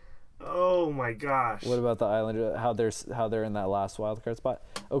 Oh my What gosh. about the Islanders? How they're in that last wild card spot?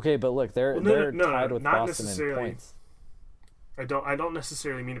 Okay, but look, they're Well, no, no, they're no, no, tied with not Boston in necessarily. points. I don't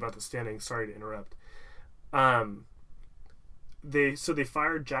necessarily mean about the standings. Sorry to interrupt. Um, they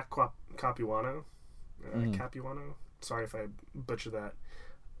fired Jack Capuano. Mm. Capuano. Sorry if I butcher that.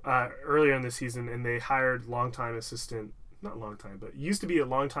 Earlier in the season, and they hired longtime assistant, not long time, but used to be a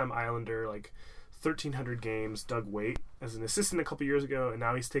longtime Islander, like 1,300 games, Doug Waite, as an assistant a couple years ago, and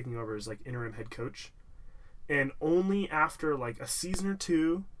now he's taking over as like interim head coach. And only after like a season or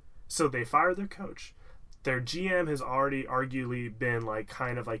two, so they fired their coach. Their GM has already arguably been like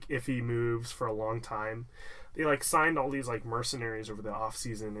kind of like iffy moves for a long time. They like signed all these like mercenaries over the off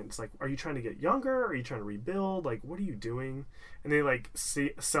season, and it's like, are you trying to get younger? Are you trying to rebuild? Like, what are you doing? And they like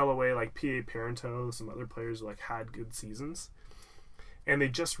sell away like PA Parento, some other players who like had good seasons, and they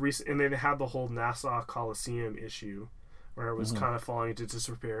just and they had the whole Nassau Coliseum issue where it was Hmm. kind of falling into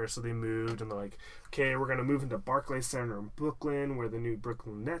disrepair, so they moved, and they're like, okay, we're gonna move into Barclays Center in Brooklyn where the new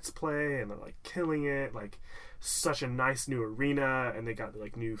Brooklyn Nets play, and they're like killing it, like such a nice new arena, and they got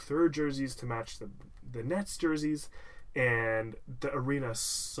like new third jerseys to match the Nets jerseys, and the arena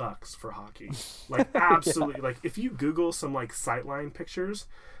sucks for hockey. Like Yeah. absolutely, like if you Google some like sightline pictures,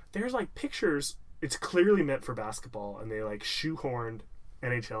 there's like pictures. It's clearly meant for basketball, and they like shoehorned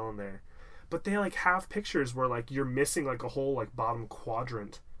NHL in there, but they like have pictures where like you're missing like a whole like bottom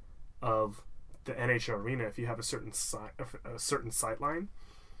quadrant of the NHL arena if you have a certain sight line,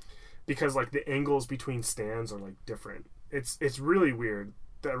 because like the angles between stands are like different. It's really weird.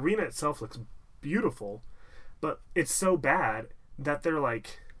 The arena itself looks beautiful, but it's so bad that they're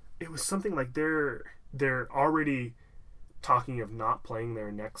like, it was something like they're already talking of not playing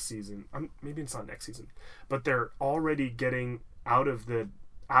there next season. Maybe it's not next season, but they're already getting out of the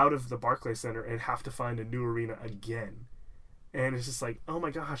Barclays Center and have to find a new arena again. And it's just like, oh my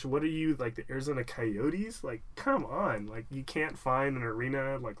gosh, what are you, like the Arizona Coyotes? Like, come on, like you can't find an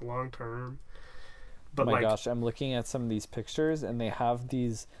arena like long term. Oh But my like, gosh, I'm looking at some of these pictures, and they have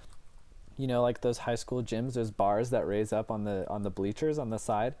these, like those high school gyms, those bars that raise up on the bleachers on the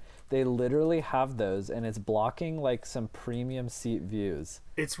side. They literally have those, and it's blocking like some premium seat views.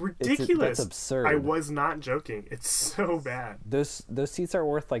 it's That's ridiculous. I absurd. was not joking. It's so bad. Those seats are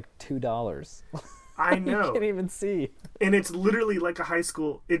worth like $2. I You know. can't even see. And it's literally like a high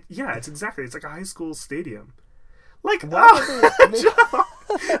school. It's like a high school stadium. Like, Why would they? oh,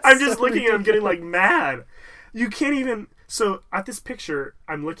 I'm just So looking at I'm getting ridiculous. like mad. You can't even. So at this picture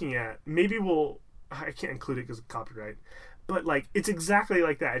I'm looking at, maybe I can't include it because of copyright, but like it's exactly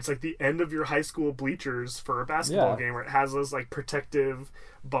like that. It's like the end of your high school bleachers for a basketball Yeah, game where it has those like protective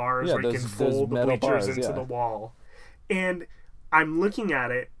bars yeah, where you can those fold the metal bleachers bars. into the Yeah, wall. And I'm looking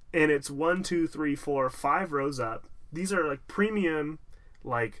at it, and it's 1, 2, 3, 4, 5 rows up. These are like premium,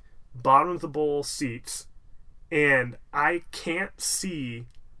 like bottom of the bowl seats, and I can't see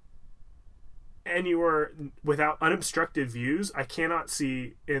anywhere without unobstructed views. I cannot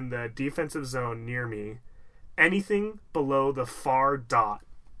see in the defensive zone near me anything below the far dot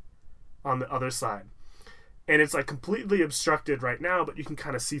on the other side. And it's like completely obstructed right now, but you can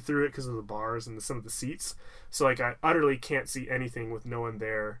kind of see through it because of the bars and some of the seats. So like I utterly can't see anything with no one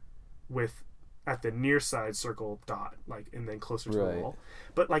there, with at the near side circle dot, like, and then closer to the right. wall.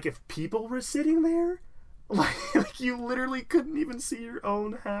 But like if people were sitting there, like you literally couldn't even see your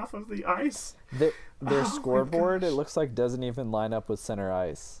own half of the ice. Their Oh my scoreboard, it gosh. looks like, doesn't even line up with center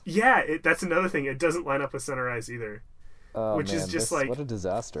ice. Yeah, that's another thing. It doesn't line up with center ice either, Oh which is man, just this what like, a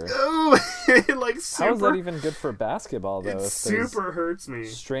disaster. oh, it like How is that super. even good for basketball It though? If those super hurts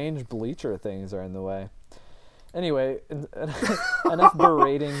me. strange bleacher things are in the way. Anyway, enough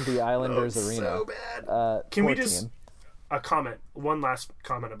berating the Oh, Islanders it's arena. so bad. Can Poor we just team. a comment? One last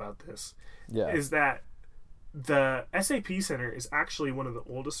comment about this Yeah. is that the SAP Center is actually one of the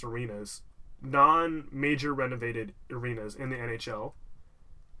oldest arenas, non-major renovated arenas in the NHL,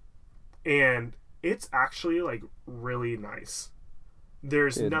 and it's actually like really nice.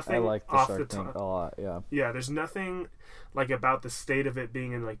 There's Dude, I nothing like the off the Shark Tank top. a lot. Yeah. Yeah, there's nothing like about the state of it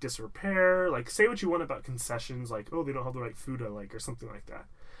being in like disrepair. Like, say what you want about concessions, like, oh, they don't have the right food I like, or something like that.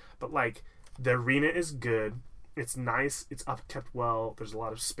 But like, the arena is good. It's nice. It's upkept well. There's a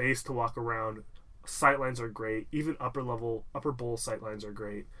lot of space to walk around. Sightlines are great. Even upper bowl sightlines are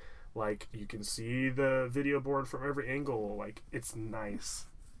great. Like, you can see the video board from every angle. Like, it's nice,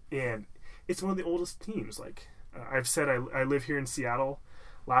 and it's one of the oldest teams. Like, I've said, I live here in Seattle.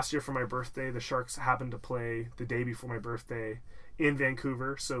 last year for my birthday, the Sharks happened to play the day before my birthday in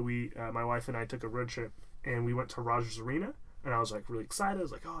Vancouver. So we, my wife and I, took a road trip and we went to Rogers Arena, and I was like really excited. I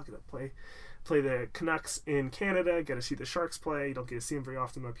was like, oh, I get to play the Canucks in Canada. Get to see the Sharks play. You don't get to see them very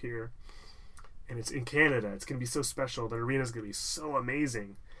often up here, and it's in Canada. It's gonna be so special. The arena's gonna be so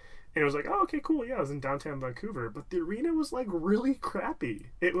amazing. And it was like, oh, okay, cool. Yeah, I was in downtown Vancouver, but the arena was like really crappy.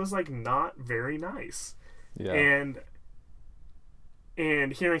 It was like not very nice. Yeah.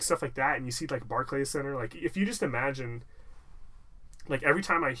 And hearing stuff like that, and you see like Barclays Center, like if you just imagine, like every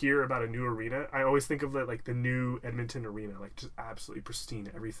time I hear about a new arena, I always think of it like the new Edmonton Arena, like just absolutely pristine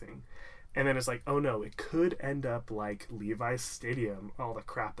everything. And then it's like, oh no, it could end up like Levi's Stadium, all the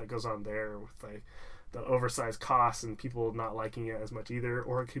crap that goes on there with like the oversized costs and people not liking it as much either.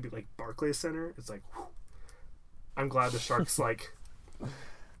 Or it could be like Barclays Center. It's like, whew. I'm glad the Sharks like.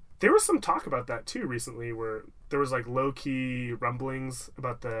 There was some talk about that too recently, where there was like low key rumblings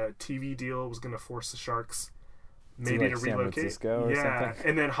about the TV deal was going to force the Sharks maybe like to San relocate. Francisco or something?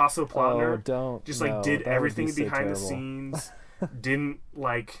 And then Hasso Plattner did that would everything be so behind the terrible. scenes, didn't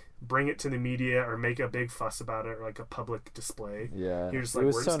like bring it to the media or make a big fuss about it or like a public display. Yeah, He was it like,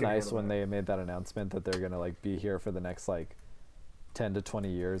 was "We're so just gonna nice handle when it." they made that announcement that they're gonna like be here for the next like 10 to 20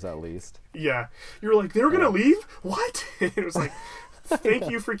 years at least. Yeah, you were like, they were gonna leave? What? It was like, thank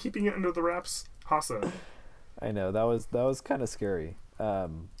you for keeping it under the wraps, Hasso. I know that was kind of scary.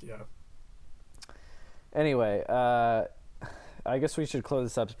 Yeah. Anyway, I guess we should close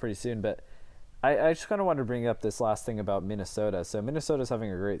this up pretty soon, but I just kind of wanted to bring up this last thing about Minnesota. So Minnesota's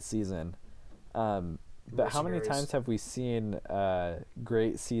having a great season, but how many Mercenaries. times have we seen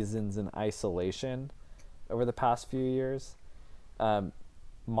great seasons in isolation over the past few years?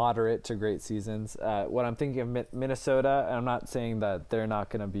 Moderate to great seasons. What I'm thinking of Minnesota, and I'm not saying that they're not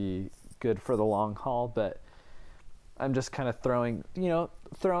going to be good for the long haul, but I'm just kind of throwing a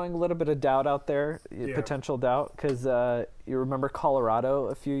little bit of doubt out there, potential doubt, because you remember Colorado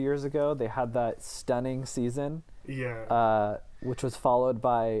a few years ago? They had that stunning season, which was followed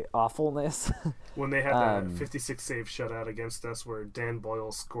by awfulness. When they had that 56 save shutout against us, where Dan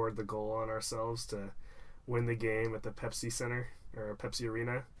Boyle scored the goal on ourselves to win the game at the Pepsi Center or Pepsi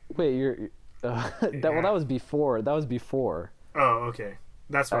Arena. Wait, that was before. That was before. Oh, okay.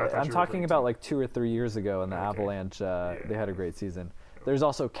 That's what I thought I'm you were talking referring about to. like 2 or 3 years ago in the Avalanche. They had a great season. There's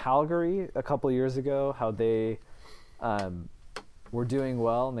also Calgary a couple of years ago, how they were doing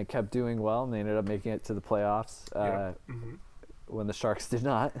well and they kept doing well and they ended up making it to the playoffs when the Sharks did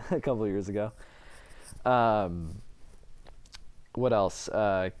not a couple of years ago. What else?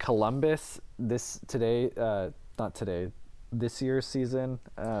 Columbus this year's season.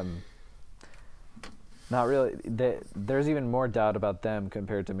 Not really. There's even more doubt about them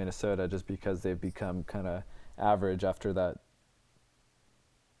compared to Minnesota just because they've become kind of average after that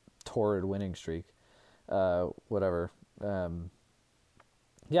torrid winning streak. Whatever.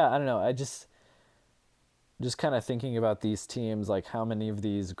 Yeah, I don't know. I just kind of thinking about these teams, like how many of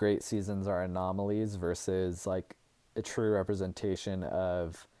these great seasons are anomalies versus like a true representation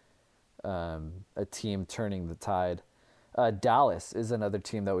of a team turning the tide. Dallas is another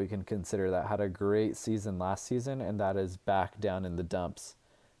team that we can consider that had a great season last season and that is back down in the dumps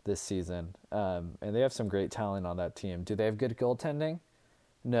this season. And they have some great talent on that team. Do they have good goaltending?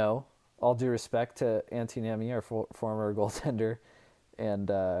 No. All due respect to Antti Niemi, our former goaltender, and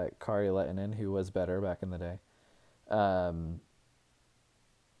Kari Lehtinen, who was better back in the day.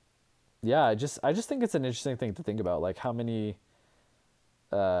 Yeah, I just think it's an interesting thing to think about, like how many,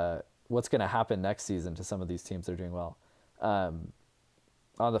 what's going to happen next season to some of these teams that are doing well. On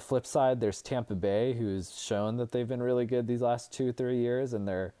the flip side, there's Tampa Bay, who's shown that they've been really good these last 2-3 years, and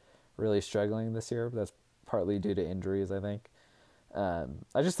they're really struggling this year. But that's partly due to injuries, I think. I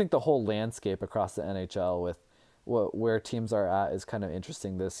just think the whole landscape across the NHL with where teams are at is kind of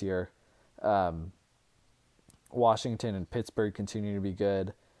interesting this year. Washington and Pittsburgh continue to be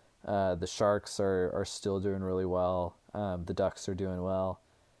good. The Sharks are still doing really well. The Ducks are doing well.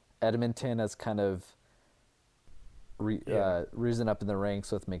 Edmonton has kind of risen up in the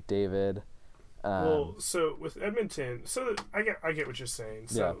ranks with McDavid. Well, so with Edmonton, so I get what you're saying.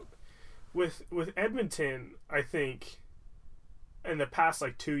 So with Edmonton, I think in the past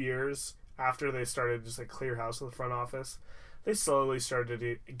like 2 years after they started just like clear house with the front office, they slowly started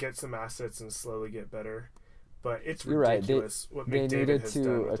to get some assets and slowly get better. But it's ridiculous what McDavid they needed has to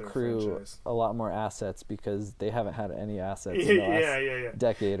done with accrue their franchise. a lot more assets because they haven't had any assets in the last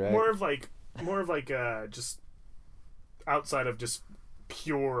decade, right? More of like just outside of just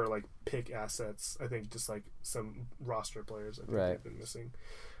pure like pick assets. I think just like some roster players I think they've been missing.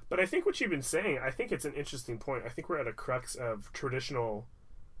 But I think what you've been saying, I think it's an interesting point. I think we're at a crux of traditional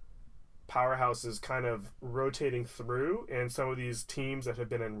powerhouses kind of rotating through, and some of these teams that have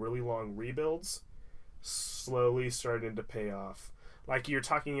been in really long rebuilds slowly starting to pay off. Like you're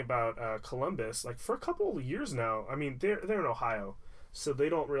talking about Columbus, like for a couple of years now. I mean, they're in Ohio, so they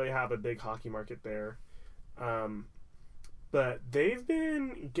don't really have a big hockey market there. But they've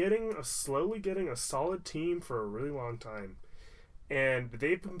been slowly getting a solid team for a really long time, and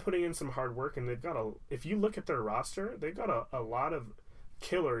they've been putting in some hard work. And they've got if you look at their roster, they've got a lot of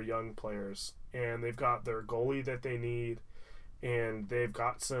killer young players, and they've got their goalie that they need, and they've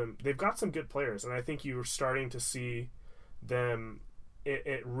got some good players. And I think you're starting to see them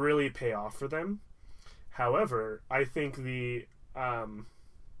it really pay off for them. However, I think the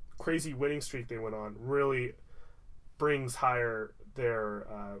crazy winning streak they went on really brings higher their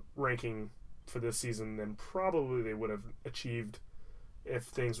ranking for this season than probably they would have achieved if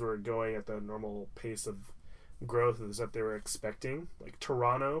things were going at the normal pace of growth that they were expecting. Like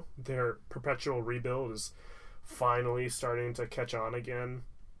Toronto, their perpetual rebuild is finally starting to catch on again.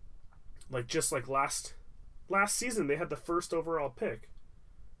 Like just like last season, they had the first overall pick,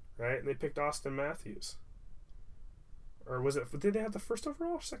 right? And they picked Austin Matthews. Or did they have the first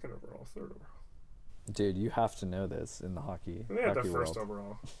overall, second overall, third overall? Dude, you have to know this in the hockey. They had the first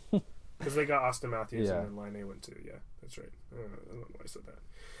world. overall because they got Austin Matthews Yeah. and then Line A went too. Yeah, that's right. I don't know why I said that,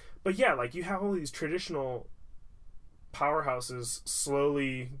 but yeah, like you have all these traditional powerhouses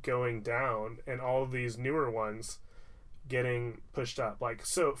slowly going down, and all of these newer ones getting pushed up. Like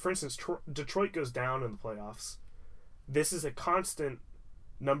so, for instance, Detroit goes down in the playoffs. This is a constant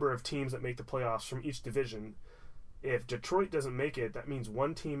number of teams that make the playoffs from each division. If Detroit doesn't make it, that means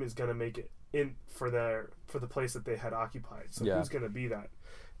one team is going to make it in for the place that they had occupied. So Yeah. who's going to be that?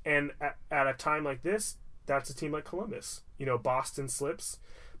 And at a time like this, that's a team like Columbus. You know, Boston slips.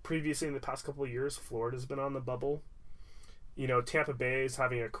 Previously, in the past couple of years, Florida's been on the bubble. You know, Tampa Bay is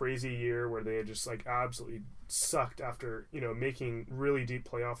having a crazy year where they just like absolutely sucked after, you know, making really deep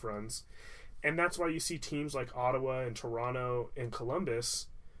playoff runs. And that's why you see teams like Ottawa and Toronto and Columbus,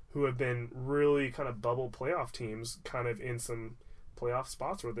 who have been really kind of bubble playoff teams, kind of in some playoff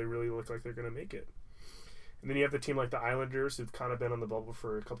spots where they really look like they're going to make it. And then you have the team like the Islanders, who've kind of been on the bubble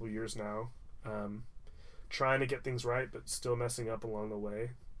for a couple of years now, trying to get things right, but still messing up along the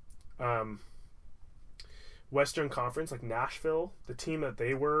way. Western Conference, like Nashville, the team that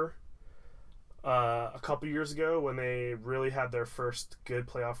they were a couple years ago when they really had their first good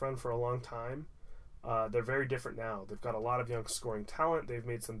playoff run for a long time. They're very different now. They've got a lot of young scoring talent. They've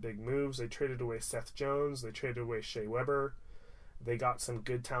made some big moves. They traded away Seth Jones. They traded away Shea Weber. They got some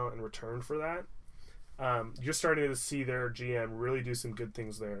good talent in return for that. You're starting to see their GM really do some good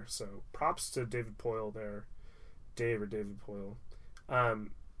things there. So props to David Poile there. David Poile.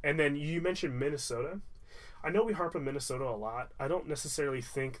 And then you mentioned Minnesota. I know we harp on Minnesota a lot. I don't necessarily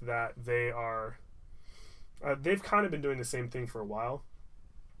think that they are... they've kind of been doing the same thing for a while.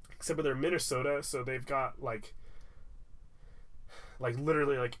 Except for they're Minnesota, so they've got like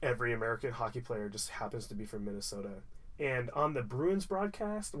literally like every American hockey player just happens to be from Minnesota. And on the Bruins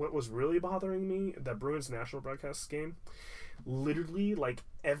broadcast, what was really bothering me, the Bruins national broadcast game, literally like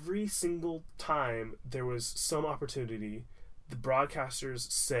every single time there was some opportunity, the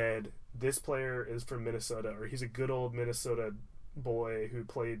broadcasters said this player is from Minnesota, or he's a good old Minnesota boy who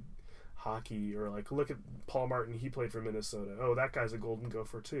played hockey, or like look at Paul Martin, he played for Minnesota. Oh, that guy's a Golden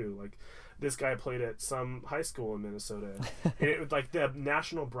Gopher too. Like this guy played at some high school in Minnesota. And it was like the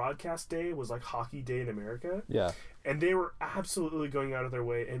national broadcast day was like Hockey Day in America. Yeah. And they were absolutely going out of their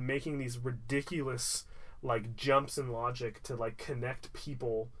way and making these ridiculous like jumps in logic to like connect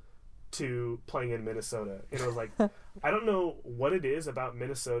people to playing in Minnesota. And it was like, I don't know what it is about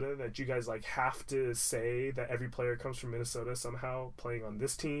Minnesota that you guys like have to say that every player comes from Minnesota somehow playing on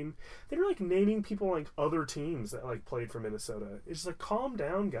this team. They're like naming people like other teams that like played for Minnesota. It's just like, calm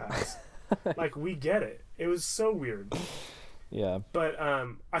down, guys. Like, we get it. It was so weird. Yeah. But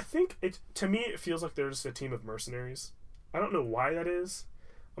I think to me it feels like they're just a team of mercenaries. I don't know why that is.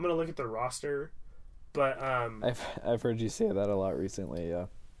 I'm gonna look at their roster, but I've heard you say that a lot recently. Yeah.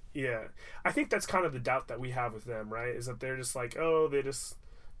 Yeah, I think that's kind of the doubt that we have with them, right? Is that they're just like, oh,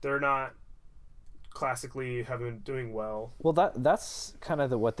 they're not classically doing well. Well, that's kind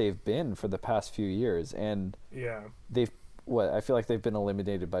of what they've been for the past few years, and yeah, I feel like they've been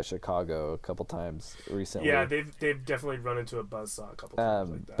eliminated by Chicago a couple times recently. Yeah, they've definitely run into a buzzsaw a couple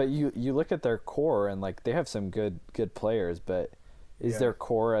times like that. But you look at their core, and like they have some good players, but is their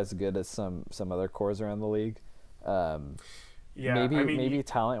core as good as some other cores around the league? Yeah, maybe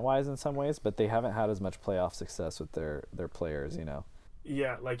talent-wise in some ways, but they haven't had as much playoff success with their players, you know.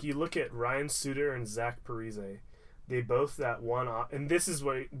 Yeah, like you look at Ryan Suter and Zach Parise. they both that one off, and this is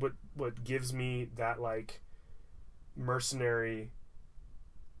what gives me that like mercenary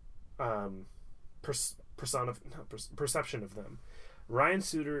perception of them. Ryan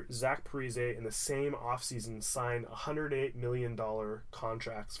Suter, Zach Parise in the same offseason signed $108 million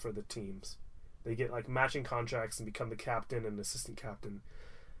contracts for the teams. They get like matching contracts and become the captain and assistant captain.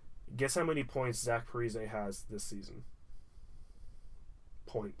 Guess how many points Zach Parise has this season?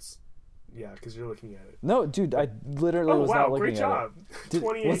 Points. Yeah, because you're looking at it. No, dude, I literally was not looking great job. at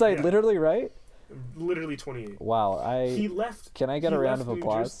it. Was I literally right? Literally 28. Wow, he left. Can I get a round of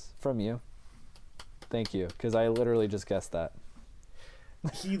applause from you? Thank you, because I literally just guessed that.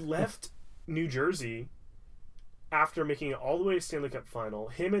 He left New Jersey after making it all the way to Stanley Cup final.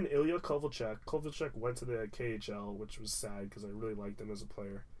 Him and Ilya Kovalchuk. Kovalchuk went to the KHL, which was sad because I really liked him as a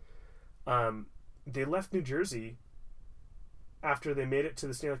player. They left New Jersey after they made it to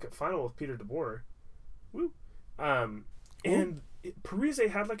the Stanley Cup final with Peter DeBoer. Woo. And Parise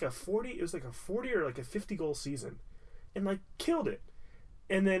had like a 40. It was like a 40 or like a 50 goal season, and like killed it.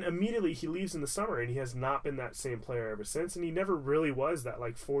 And then immediately he leaves in the summer, and he has not been that same player ever since. And he never really was that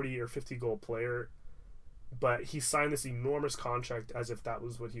like 40 or 50 goal player. But he signed this enormous contract as if that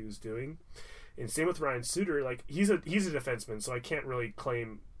was what he was doing. And same with Ryan Suter. Like he's a defenseman, so I can't really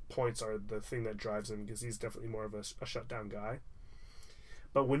claim points are the thing that drives him because he's definitely more of a shutdown guy.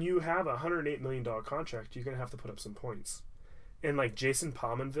 But when you have a $108 million contract, you're gonna have to put up some points. And like Jason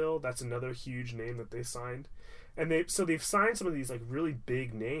Pominville, that's another huge name that they signed. And they've signed some of these like really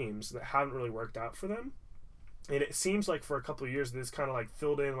big names that haven't really worked out for them. And it seems like for a couple of years, this kind of like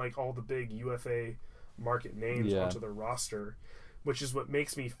filled in like all the big UFA market names onto their roster, which is what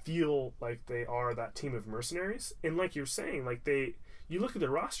makes me feel like they are that team of mercenaries. And like you're saying, like you look at the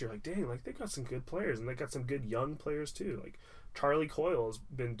roster, like dang, like they got some good players, and they got some good young players too. Like Charlie Coyle has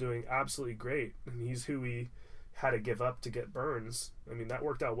been doing absolutely great, and he's who we had to give up to get Burns. I mean, that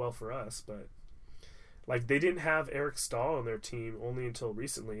worked out well for us, but like they didn't have Eric Stahl on their team only until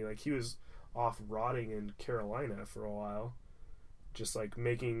recently. Like he was off rotting in Carolina for a while, just like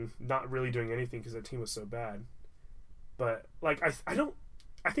not really doing anything because their team was so bad. But like I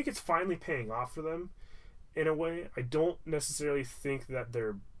think it's finally paying off for them in a way. I don't necessarily think that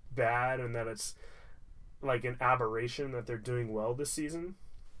they're bad and that it's like an aberration that they're doing well this season.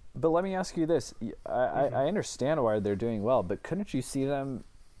 But let me ask you this. I understand why they're doing well, but couldn't you see them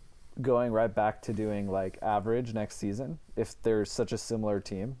going right back to doing like average next season if they're such a similar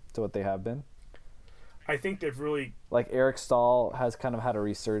team to what they have been? I think they've really... Like Eric Stahl has kind of had a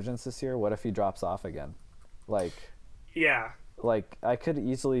resurgence this year. What if he drops off again? Like... Yeah. Like I could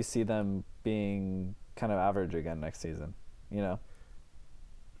easily see them being kind of average again next season, you know?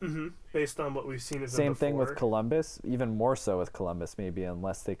 Mm-hmm. Based on what we've seen as same thing with Columbus, even more so with Columbus maybe,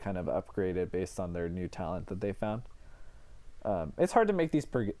 unless they kind of upgraded based on their new talent that they found. It's hard to make these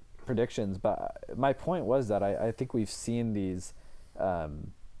predictions, but my point was that I think we've seen these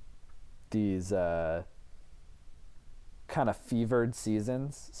kind of fevered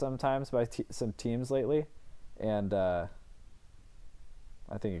seasons sometimes by some teams lately, and I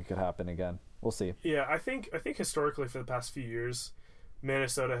think it could happen again. We'll see. Yeah, I think historically for the past few years,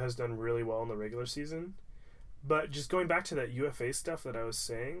 Minnesota has done really well in the regular season. But just going back to that UFA stuff that I was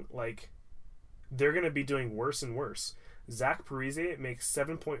saying, like, they're going to be doing worse and worse. Zach Parise makes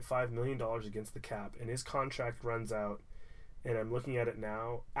 $7.5 million against the cap, and his contract runs out, and I'm looking at it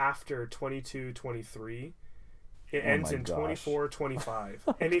now, after 22-23. It ends in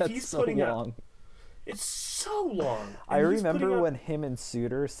 24-25. And if he's putting long. up... It's so long. I remember when him and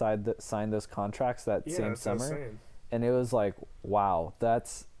Suter signed those contracts that same summer. And it was like, wow,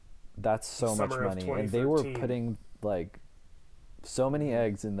 that's so much money, and they were putting like so many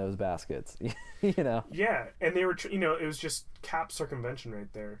eggs in those baskets, you know. Yeah, and they were, it was just cap circumvention right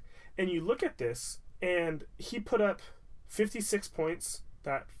there. And you look at this, and he put up 56 points,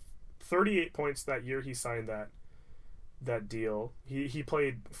 38 points that year he signed that deal. He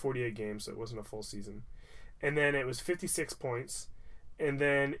played 48 games, so it wasn't a full season. And then it was 56 points, and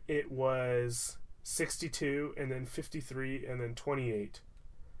then it was 62, and then 53, and then 28.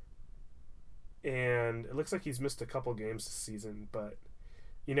 And it looks like he's missed a couple games this season, but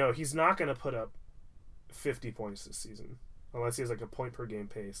he's not going to put up 50 points this season unless he has like a point per game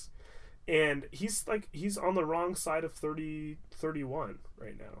pace. And he's on the wrong side of 31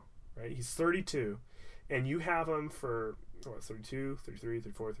 right now, right? He's 32, and you have him for 32, 33,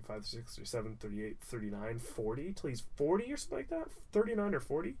 34, 35, 36, 37, 38, 39, 40 till he's 40 or something like that, 39 or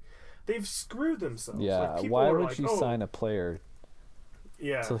 40. They've screwed themselves. Yeah, why would you sign a player?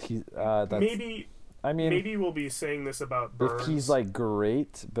 Yeah, so he I mean, maybe we'll be saying this about Burns. if he's like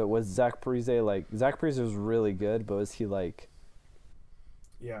great, but was Zach Parise like Zach Parise was really good, but was he like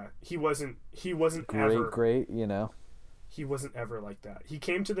Yeah, he wasn't. He wasn't great, ever. great? You know? He wasn't ever like that. He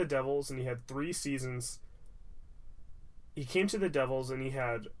came to the Devils and he had 3 seasons. He came to the Devils and he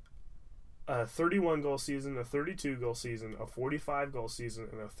had a 31 goal season, a 32 goal season, a 45 goal season,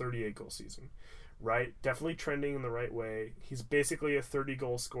 and a 38 goal season. Right? Definitely trending in the right way. He's basically a 30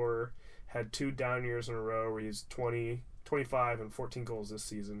 goal scorer. Had 2 down years in a row where he's 20, 25, and 14 goals this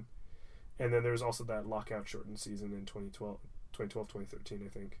season. And then there's also that lockout shortened season in 2013, I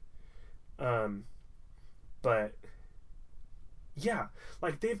think. But yeah,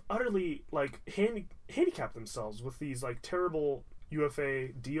 like they've utterly like handicapped themselves with these like terrible UFA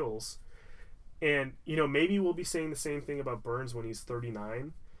deals. And you know, maybe we'll be saying the same thing about Burns when he's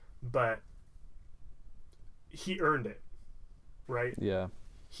 39, but he earned it, right? Yeah.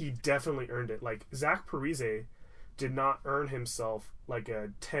 He definitely earned it. Like Zach Parise did not earn himself like a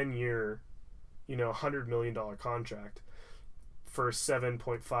 10-year, $100 million contract for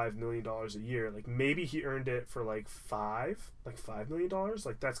 $7.5 million a year. Like maybe he earned it for like $5 million.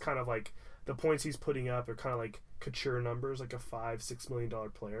 Like that's kind of like the points he's putting up are kind of like couture numbers, like a $5-6 million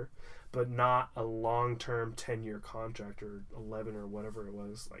player, but not a long-term 10-year contract or 11 or whatever it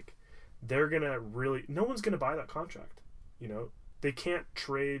was. Like they're gonna really, no one's gonna buy that contract. They can't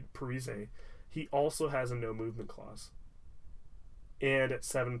trade Parise. He also has a no movement clause. And at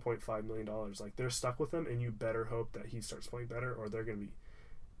 $7.5 million, like they're stuck with him, and you better hope that he starts playing better, or they're gonna be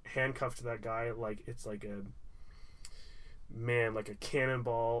handcuffed to that guy like it's like a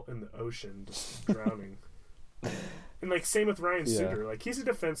cannonball in the ocean, just drowning. And like same with Ryan Suter. Like he's a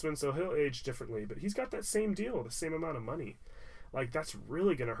defenseman, so he'll age differently, but he's got that same deal, the same amount of money. Like that's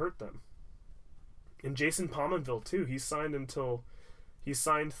really gonna hurt them. And Jason Pominville too. He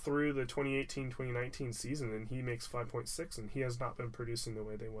signed through the 2018-2019 season, and he makes 5.6, and he has not been producing the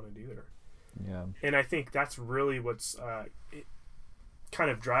way they wanted either. Yeah. And I think that's really what's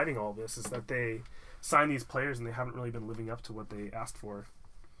kind of driving all this, is that they sign these players and they haven't really been living up to what they asked for.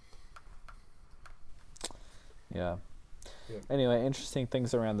 Yeah. Anyway, interesting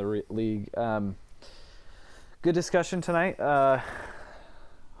things around the league. Good discussion tonight.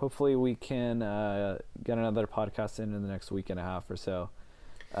 Hopefully we can get another podcast in the next week and a half or so.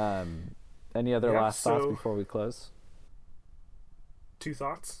 Any other last thoughts before we close? 2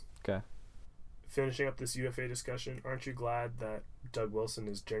 thoughts. Okay. Finishing up this UFA discussion, aren't you glad that Doug Wilson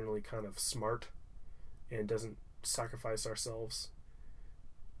is generally kind of smart and doesn't sacrifice ourselves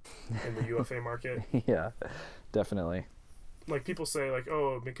in the UFA market? Yeah, definitely. Like people say, like,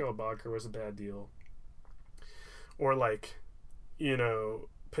 oh, Mikhail Bodker was a bad deal. Or like,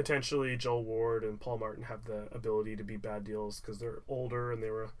 potentially Joel Ward and Paul Martin have the ability to be bad deals because they're older and they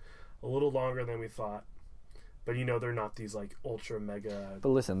were a little longer than we thought. But they're not these like ultra mega. But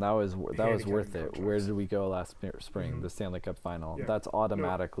listen, that was worth it. Contracts. Where did we go last spring? Mm-hmm. The Stanley Cup final. Yeah. That's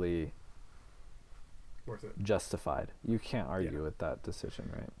automatically worth it. Justified. You can't argue with that decision,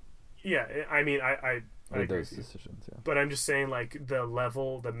 right? Yeah, I mean, I agree those with you. decisions. Yeah. But I'm just saying, like the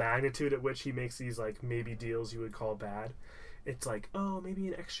level, the magnitude at which he makes these like maybe deals you would call bad. It's like, oh, maybe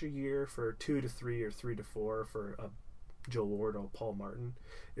an extra year for 2 to 3 or 3 to 4 for a Joel Ward or Paul Martin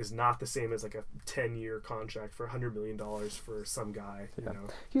is not the same as like a 10-year contract for $100 million for some guy. Yeah.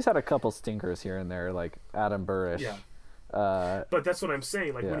 He's had a couple stinkers here and there, like Adam Burrish. Yeah. But that's what I'm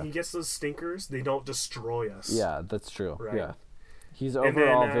saying. Like when he gets those stinkers, they don't destroy us. Yeah, that's true. Right? Yeah. He's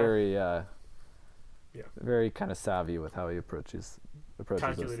overall very kind of savvy with how he approaches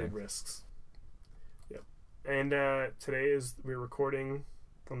calculated risks. Yep. And today we're recording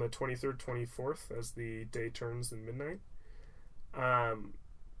on the 23rd, 24th as the day turns in midnight.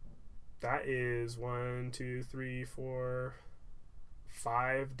 That is 1, 2, 3, 4,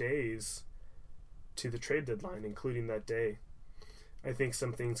 5 days to the trade deadline, including that day. I think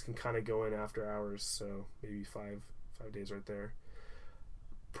some things can kind of go in after hours, so maybe 5 days right there.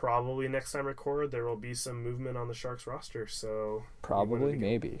 Probably next time I record, there will be some movement on the Sharks roster. So probably,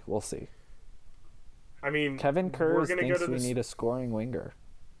 maybe we'll see. I mean, Kevin Kurz thinks we need a scoring winger.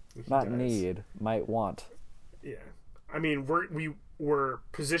 Might want. Yeah, I mean, we're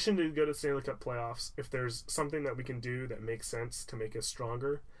positioned to go to the Stanley Cup playoffs. If there's something that we can do that makes sense to make us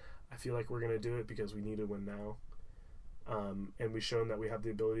stronger, I feel like we're going to do it because we need to win now. And we've shown that we have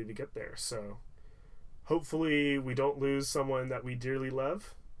the ability to get there. So hopefully we don't lose someone that we dearly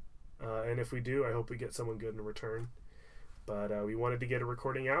love. And if we do, I hope we get someone good in return. But we wanted to get a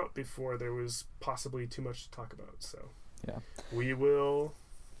recording out before there was possibly too much to talk about. So yeah, we will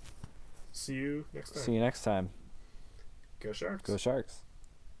see you next time. See you next time. Go Sharks. Go Sharks.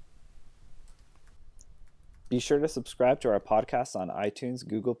 Be sure to subscribe to our podcast on iTunes,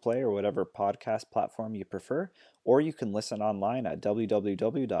 Google Play, or whatever podcast platform you prefer, or you can listen online at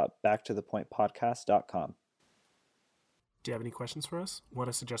www.backtothepointpodcast.com. Do you have any questions for us? Want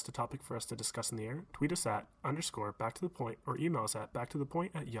to suggest a topic for us to discuss in the air? Tweet us at _backtothepoint or email us at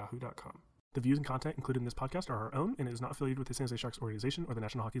backtothepoint@yahoo.com. The views and content included in this podcast are our own and it is not affiliated with the San Jose Sharks organization or the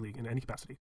National Hockey League in any capacity.